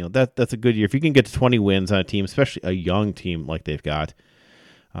 that's a good year. If you can get to 20 wins on a team, especially a young team like they've got,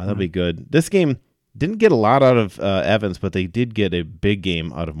 that'll be good. This game didn't get a lot out of Evans, but they did get a big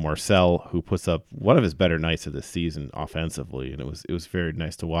game out of Marcel, who puts up one of his better nights of this season offensively, and it was very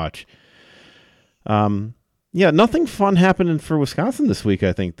nice to watch. Yeah, nothing fun happening for Wisconsin this week,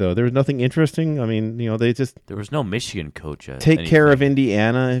 I think, though. There was nothing interesting. I mean, they just there was no Michigan coach. Take care of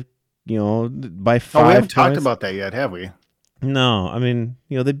Indiana, by 5 we haven't points. talked about that yet, have we? No, I mean,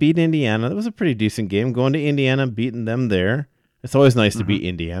 they beat Indiana. That was a pretty decent game. Going to Indiana, beating them there. It's always nice to beat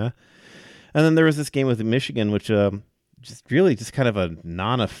Indiana. And then there was this game with Michigan, which just kind of a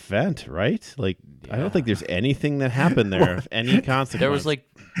non-event, right? Like, I don't think there's anything that happened there of any consequence. There was I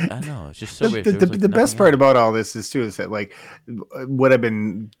don't know, it's just so weird. The best part about all this is that like what I've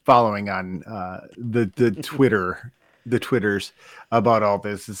been following on the Twitters about all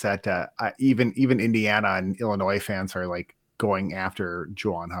this is that even Indiana and Illinois fans are like going after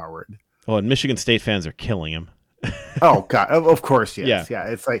Juwan Howard. Oh, and Michigan State fans are killing him. Oh God! Of course, yes. Yeah.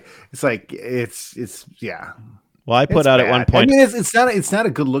 It's yeah. Well, I put out bad. at one point. I mean, it's not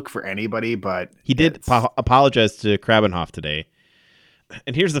a good look for anybody, but he did apologize to Krabenhoff today.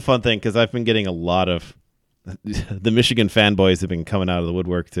 And here's the fun thing, because I've been getting a lot of the Michigan fanboys have been coming out of the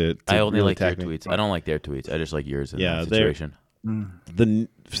woodwork to I only really like their tweets. I don't like their tweets. I just like yours in that situation.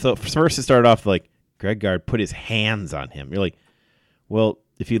 So first it started off like Greg Gard put his hands on him. You're like, well,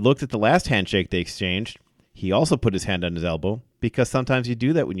 if you looked at the last handshake they exchanged, he also put his hand on his elbow, because sometimes you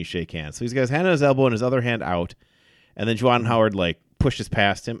do that when you shake hands. So he's got his hand on his elbow and his other hand out, and then Juwan Howard pushes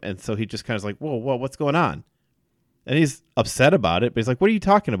past him, and so he just kind of like, whoa, what's going on? And he's upset about it, but he's like, what are you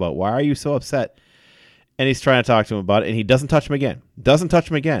talking about? Why are you so upset? And he's trying to talk to him about it, and he doesn't touch him again.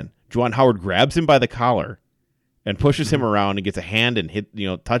 Juwan Howard grabs him by the collar and pushes him around and gets a hand and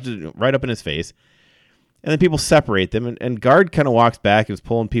touches it right up in his face. And then people separate them, and Gard kind of walks back and is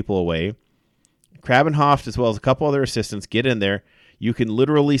pulling people away. Krabenhoff, as well as a couple other assistants, get in there. You can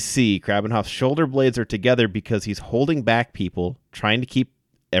literally see Krabenhoff's shoulder blades are together because he's holding back people, trying to keep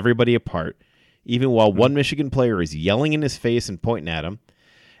everybody apart, even while one Michigan player is yelling in his face and pointing at him.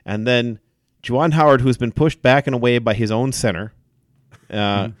 And then Juwan Howard, who's been pushed back and away by his own center,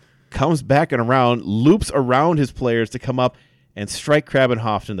 comes back and around, loops around his players to come up and strike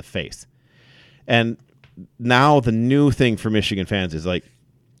Krabenhoff in the face. And now the new thing for Michigan fans is like,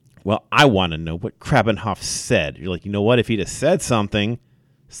 well, I want to know what Krabenhoff said. You're like, you know what? If he'd have said something,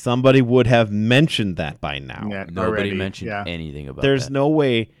 somebody would have mentioned that by now. Yeah, Nobody mentioned anything about There's that. no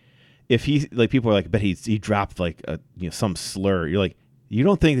way. If he people are like, but he dropped some slur. You're like, you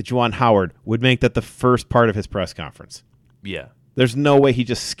don't think that Juwan Howard would make that the first part of his press conference? Yeah. There's no way he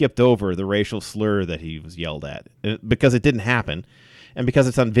just skipped over the racial slur that he was yelled at, because it didn't happen, and because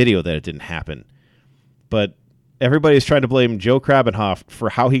it's on video that it didn't happen. But everybody's trying to blame Joe Krabenhoff for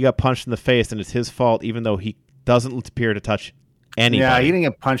how he got punched in the face, and it's his fault, even though he doesn't appear to touch anybody. Yeah, he didn't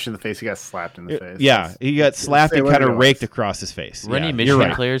get punched in the face. He got slapped in the face. Yeah, he got slapped and kind of raked across his face. Were any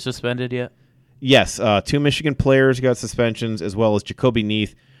Michigan players suspended yet? Yes, 2 Michigan players got suspensions, as well as Jacoby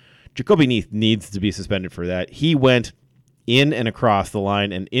Neath. Jacoby Neath needs to be suspended for that. He went in and across the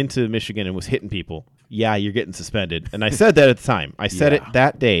line and into Michigan and was hitting people. Yeah, you're getting suspended. And I said that at the time. I said it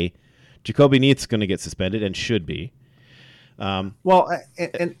that day. Jacoby Neath's going to get suspended and should be. And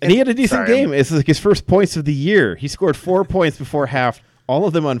he had a decent game. It's like his first points of the year. He scored 4 points before half, all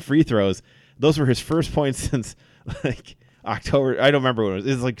of them on free throws. Those were his first points since October. I don't remember what it was.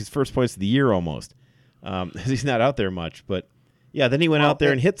 It was like his first points of the year almost. He's not out there much, but yeah. Then he went out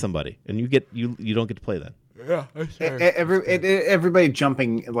there and hit somebody, and you don't get to play then. Yeah, everybody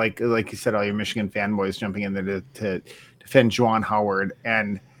jumping like you said, all your Michigan fanboys jumping in there to defend Juwan Howard,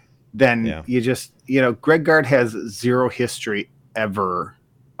 and then you just Greg Gard has zero history ever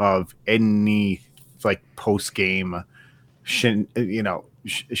of any post game shenanigans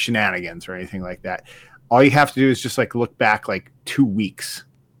or anything like that. All you have to do is just look back 2 weeks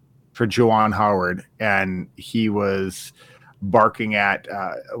for Juwan Howard, and he was barking at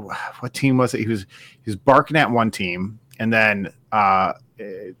what team was it? He was barking at one team, and then at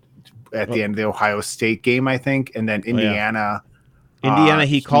the end of the Ohio State game, I think, and then Indiana.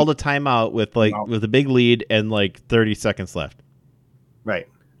 He called a timeout with a big lead and 30 seconds left. Right.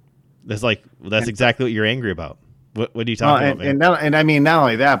 That's exactly what you're angry about. What are you talking about, man? And I mean, not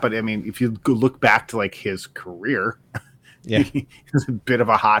only that, but I mean, if you go look back to his career, he's a bit of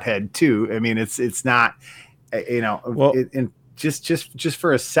a hothead too. I mean, it's not Well, and just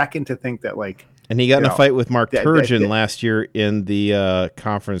for a second to think that like. And he got in a fight with Mark Turgeon last year in the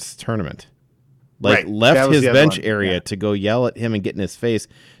conference tournament. Like, left his bench area to go yell at him and get in his face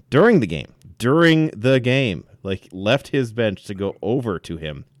during the game. Like, left his bench to go over to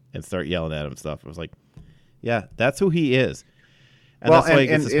him and start yelling at him and stuff. I was like, yeah, that's who he is. And that's why he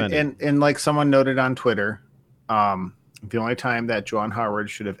gets suspended. And like someone noted on Twitter, the only time that Juwan Howard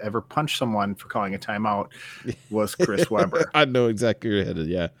should have ever punched someone for calling a timeout was Chris Webber. I know exactly where you're headed,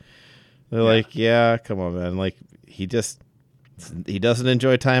 yeah. They're like, yeah, come on, man. Like, he doesn't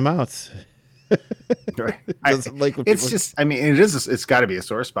enjoy timeouts. Right. It's got to be a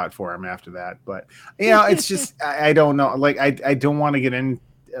sore spot for him after that. But, it's just, I don't know. Like, I don't want to get in.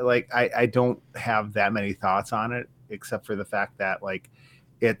 Like, I don't have that many thoughts on it, except for the fact that, like,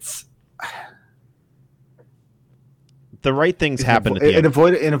 it's. The right things happened at the end.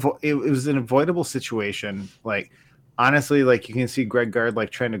 It was an avoidable situation. Like, honestly, like, you can see Greg Gard like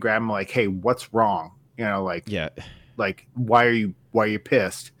trying to grab him, like, hey, what's wrong? Like, why are you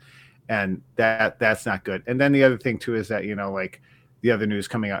pissed? And that's not good. And then the other thing too is that, like, the other news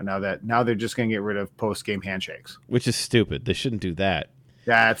coming out now they're just going to get rid of post-game handshakes, which is stupid. They shouldn't do that.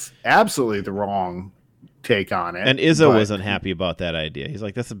 That's absolutely the wrong take on it. And Izzo was unhappy about that idea. He's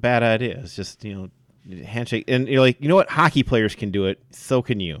like, that's a bad idea. It's just, handshake. And you're like, you know what? Hockey players can do it. So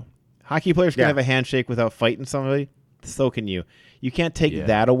can you. Hockey players can have a handshake without fighting somebody. So can you. You can't take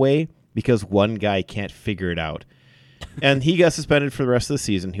that away because one guy can't figure it out. And he got suspended for the rest of the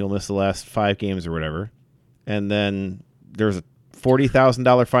season. He'll miss the last 5 games or whatever. And then there's a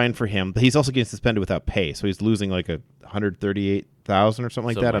 $40,000 fine for him. But he's also getting suspended without pay. So he's losing like $138,000 or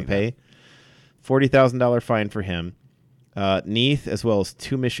something like that on pay. $40,000 fine for him. Neath, as well as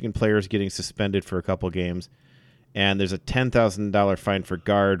 2 Michigan players getting suspended for a couple games. And there's a $10,000 fine for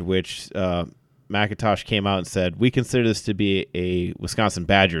Gard, which McIntosh came out and said, we consider this to be a Wisconsin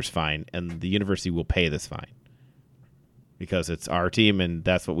Badgers fine, and the university will pay this fine because it's our team, and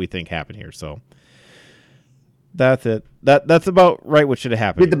that's what we think happened here. So that's it. That's about right what should have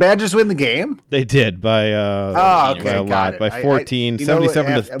happened. Did the Badgers win the game? They did by by a lot, by 14,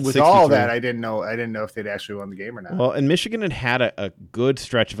 77 to 63. With all that, I didn't know if they'd actually won the game or not. Well, and Michigan had a good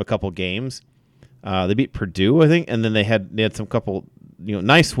stretch of a couple games. They beat Purdue, I think, and then they had some couple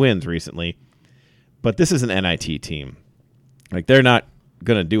nice wins recently. But this is an NIT team. Like, they're not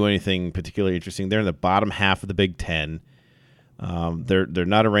going to do anything particularly interesting. They're in the bottom half of the Big Ten. They're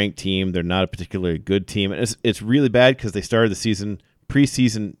not a ranked team. They're not a particularly good team. And it's really bad because they started the season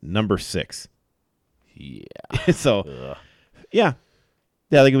preseason number 6. Yeah. So, yeah,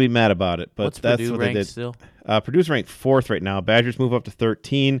 they're gonna be mad about it. But what's that's Purdue what ranked they did. Still? Purdue's ranked 4th right now. Badgers move up to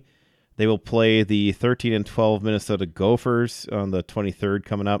 13. They will play the 13 and 12 Minnesota Gophers on the 23rd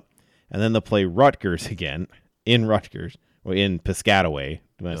coming up, and then they'll play Rutgers again in Rutgers or in Piscataway.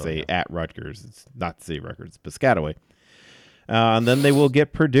 When I say at Rutgers, it's not to say Rutgers, it's Piscataway. And then they will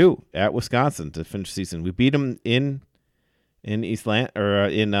get Purdue at Wisconsin to finish the season. We beat them in Eastland or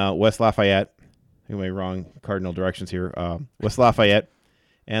in West Lafayette. Am I wrong? Cardinal directions here. West Lafayette,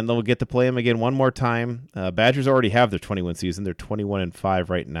 and they'll get to play them again one more time. Badgers already have their 20-win season. They're 21-5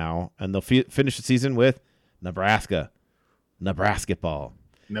 right now, and they'll finish the season with Nebraska ball.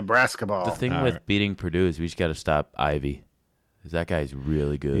 Nebraska ball. The thing with beating Purdue is we just got to stop Ivy. Because that guy's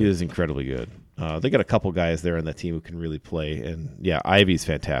really good. He is incredibly good. They got a couple guys there on that team who can really play. And, yeah, Ivy's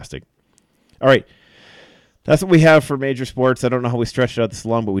fantastic. All right. That's what we have for major sports. I don't know how we stretched it out this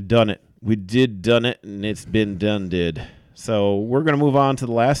long, but we've done it. We done it, and it's been did. So we're going to move on to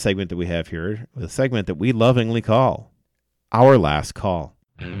the last segment that we have here, the segment that we lovingly call Our Last Call.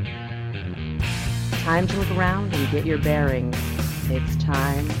 Time to look around and get your bearings. It's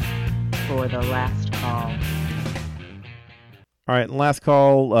time for the last call. All right, last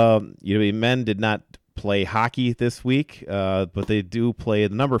call. UW men did not play hockey this week, but they do play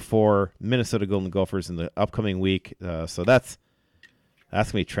the number 4 Minnesota Golden Gophers in the upcoming week. So that's gonna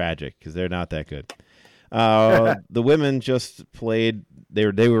be tragic because they're not that good. The women just played.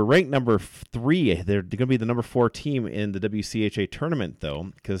 They were ranked number 3. They're going to be the number 4 team in the WCHA tournament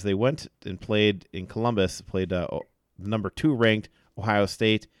though, because they went and played in Columbus. Played number 2 ranked Ohio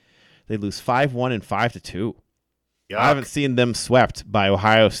State. They lose 5-1 and 5-2. Yuck. I haven't seen them swept by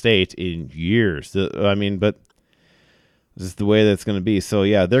Ohio State in years. But this is the way that's going to be. So,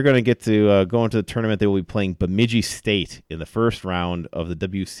 yeah, they're going to get to go into the tournament. They will be playing Bemidji State in the first round of the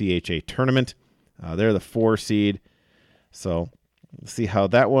WCHA tournament. They're the 4 seed. So, we'll see how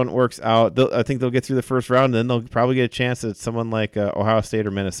that one works out. I think they'll get through the first round, and then they'll probably get a chance at someone like Ohio State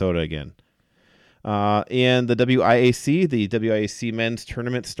or Minnesota again. In the WIAC men's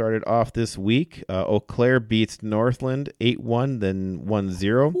tournament started off this week. Eau Claire beats Northland 8-1, then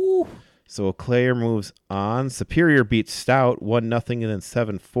 1-0. Ooh. So Eau Claire moves on. Superior beats Stout 1-0 and then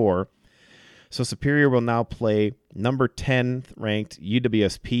 7-4. So Superior will now play number 10 ranked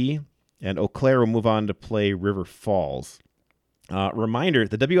UWSP, and Eau Claire will move on to play River Falls. Reminder,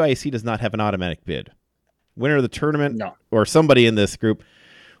 the WIAC does not have an automatic bid. Winner of the tournament or somebody in this group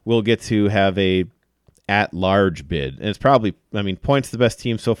will get to have a at-large bid. And it's probably, Point's the best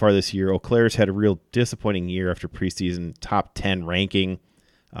team so far this year. Eau Claire's had a real disappointing year after preseason top 10 ranking.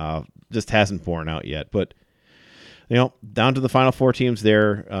 Just hasn't borne out yet. But, down to the final 4 teams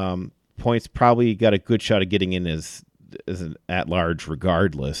there. Point's probably got a good shot of getting in as an at-large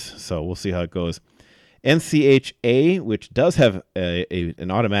regardless. So we'll see how it goes. NCHA, which does have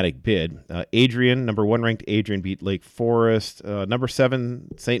an automatic bid. Adrian, number 1 ranked Adrian beat Lake Forest. Number 7,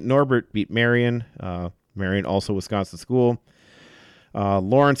 St. Norbert beat Marion. Marion also Wisconsin school.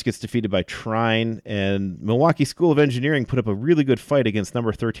 Lawrence gets defeated by Trine. And Milwaukee School of Engineering put up a really good fight against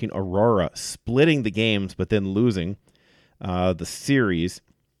number 13 Aurora, splitting the games but then losing the series.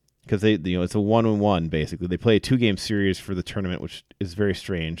 Because it's a 1-1 basically. They play a 2-game series for the tournament, which is very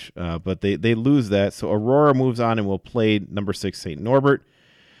strange. But they lose that. So Aurora moves on and will play number 6 St. Norbert,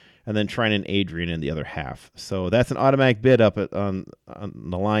 and then Trine and Adrian in the other half. So that's an automatic bid up on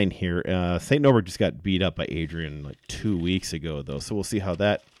the line here. St. Norbert just got beat up by Adrian like 2 weeks ago, though. So we'll see how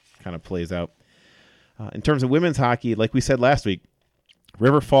that kind of plays out. In terms of women's hockey, like we said last week,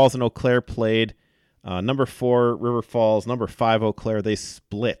 River Falls and Eau Claire played. Number 4, River Falls. Number 5, Eau Claire. They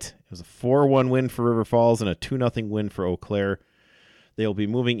split. It was a 4-1 win for River Falls and a 2-0 win for Eau Claire. They will be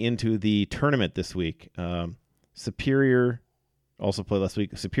moving into the tournament this week. Superior also played last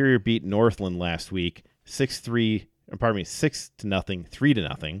week. Superior beat Northland last week 6-0,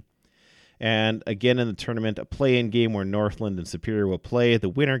 3-0. And again in the tournament, a play-in game where Northland and Superior will play. The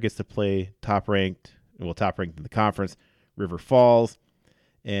winner gets to play top ranked in the conference, River Falls.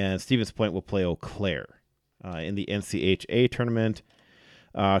 And Stevens Point will play Eau Claire in the NCHA tournament.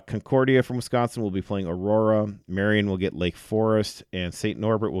 Concordia from Wisconsin will be playing Aurora. Marion will get Lake Forest. And St.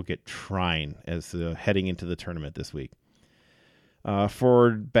 Norbert will get Trine as heading into the tournament this week. For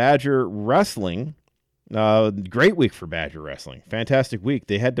Badger Wrestling, great week for Badger Wrestling. Fantastic week.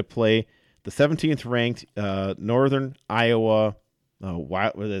 They had to play the 17th ranked Northern Iowa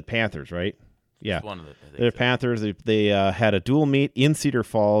the Panthers, right? Yeah, the Panthers. They had a dual meet in Cedar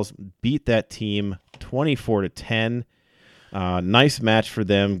Falls, beat that team 24-10. Nice match for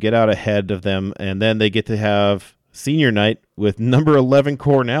them. Get out ahead of them, and then they get to have senior night with number 11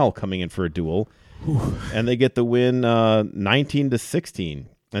 Cornell coming in for a duel, and they get the win 19-16.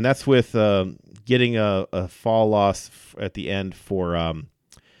 And that's with getting a fall loss at the end for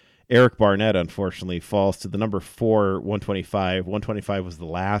Eric Barnett. Unfortunately, falls to the number 4 125. 125 was the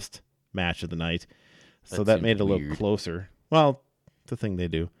last match of the night, so that made it a little closer. Well, it's the thing they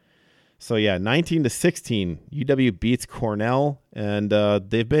do. So yeah, 19-16, UW beats Cornell, and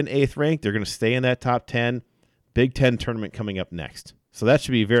they've been 8th ranked. They're going to stay in that top 10. Big Ten tournament coming up next, so that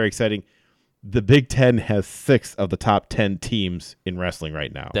should be very exciting. The Big Ten has 6 of the top 10 teams in wrestling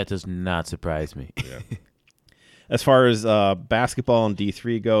right now. That does not surprise me. Yeah. As far as basketball and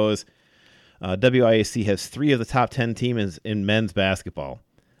D3 goes, WIAC has 3 of the top 10 teams in men's basketball.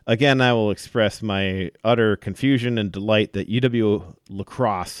 Again, I will express my utter confusion and delight that UW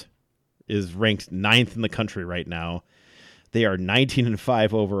Lacrosse is ranked 9th in the country right now. They are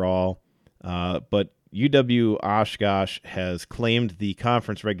 19-5 overall, but UW Oshkosh has claimed the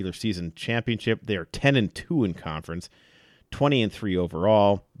conference regular season championship. They are 10-2 in conference, 20-3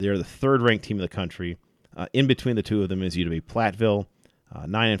 overall. They are the 3rd ranked team in the country. In between the two of them is UW Platteville,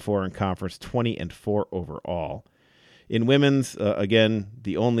 9-4 in conference, 20-4 overall. In women's, again,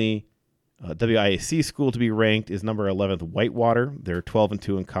 the only WIAC school to be ranked is number 11th Whitewater. They're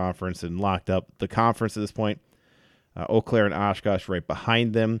 12-2 in conference and locked up the conference at this point. Eau Claire and Oshkosh right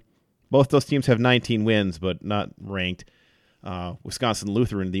behind them. Both those teams have 19 wins, but not ranked. Wisconsin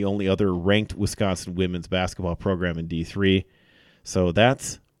Lutheran, the only other ranked Wisconsin women's basketball program in D3. So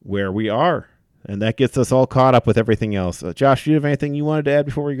that's where we are. And that gets us all caught up with everything else. Josh, do you have anything you wanted to add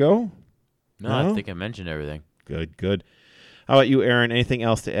before we go? No, I think I mentioned everything. Good. How about you, Aaron? Anything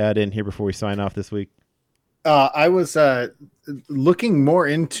else to add in here before we sign off this week? I was looking more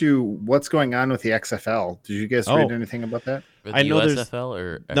into what's going on with the XFL. Did you guys read anything about that? I know USFL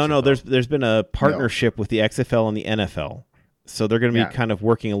or XFL? No. There's been a partnership with the XFL and the NFL. So they're going to be kind of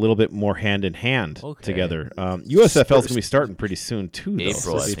working a little bit more hand in hand together. USFL is going to be starting pretty soon too. Though.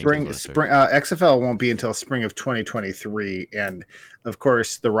 April, I think. Spring. XFL won't be until spring of 2023, and of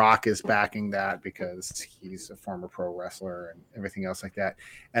course, The Rock is backing that because he's a former pro wrestler and everything else like that.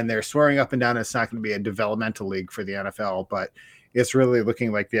 And they're swearing up and down it's not going to be a developmental league for the NFL, but it's really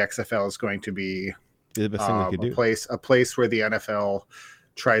looking like the XFL is going to be the best thing we could do. A place where the NFL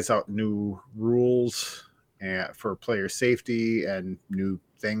tries out new rules for player safety and new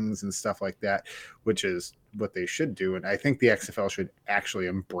things and stuff like that, which is what they should do. And I think the XFL should actually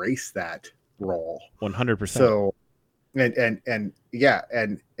embrace that role 100%. So, and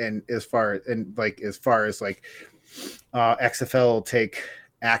as far as XFL will take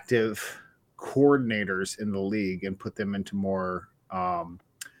active coordinators in the league and put them into more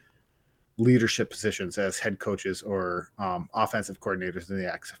leadership positions as head coaches or offensive coordinators in the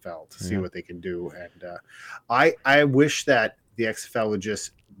XFL to see what they can do. And I wish that the XFL would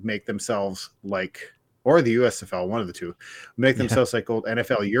just make themselves or the USFL, one of the two, make themselves like old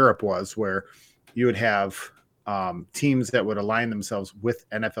NFL Europe was, where you would have teams that would align themselves with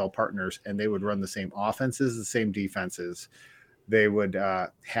NFL partners, and they would run the same offenses, the same defenses. They would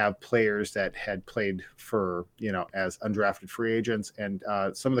have players that had played for, as undrafted free agents, and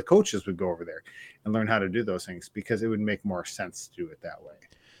some of the coaches would go over there and learn how to do those things because it would make more sense to do it that way.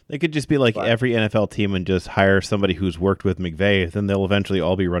 They could just be like every NFL team and just hire somebody who's worked with McVay. Then they'll eventually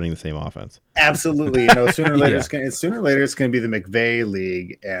all be running the same offense. Absolutely. Sooner or later, it's going to be the McVay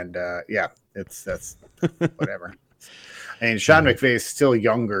league. And that's whatever. I mean, Sean McVay is still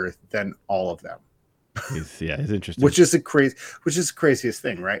younger than all of them. He's interesting. Which is the craziest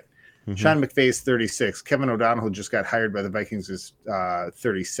thing, right? Mm-hmm. Sean McVay is 36. Kevin O'Donnell, who just got hired by the Vikings, is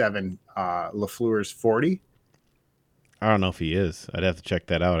 37. LaFleur's 40. I don't know if he is. I'd have to check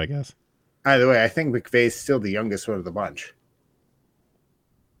that out, I guess. Either way, I think McVay's still the youngest one of the bunch.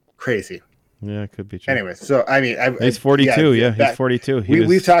 Crazy. Yeah, it could be true. Anyway, so I mean, he's 42. He's 42.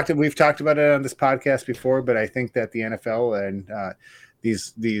 We've talked about it on this podcast before, but I think that the NFL and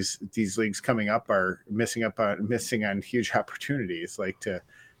these leagues coming up are missing on huge opportunities, to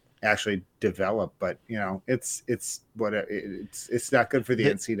actually develop. But it's not good for the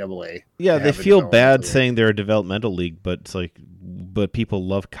NCAA. Yeah, they feel bad saying they're a developmental league, but it's but people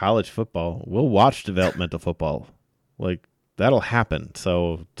love college football. We'll watch developmental football, that'll happen.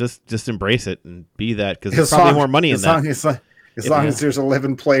 So just embrace it and be that, because there's probably more money in that. As long as there's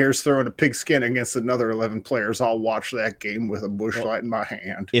 11 players throwing a pigskin against another 11 players, I'll watch that game with a bush light in my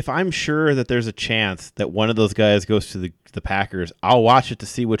hand. If I'm sure that there's a chance that one of those guys goes to the Packers, I'll watch it to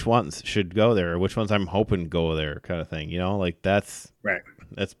see which ones should go there or which ones I'm hoping go there, kind of thing. That's right.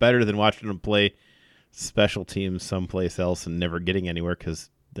 That's better than watching them play special teams someplace else and never getting anywhere because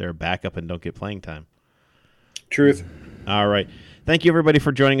they're backup and don't get playing time. Truth. All right. Thank you, everybody,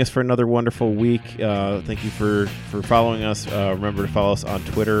 for joining us for another wonderful week. Thank you for following us. Remember to follow us on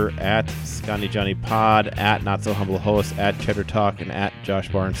Twitter at SconnyJohnnyPod, at NotSoHumbleHost, at Cheddar Talk, and at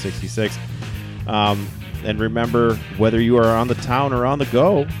JoshBarnes66. And remember, whether you are on the town or on the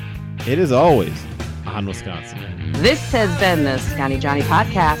go, it is always on Wisconsin. This has been the Scotty Johnny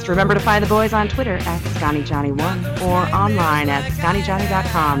Podcast. Remember to find the boys on Twitter at SconnyJohnny1 or online at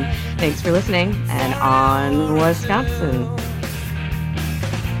SconnyJohnny.com. Thanks for listening, and on Wisconsin.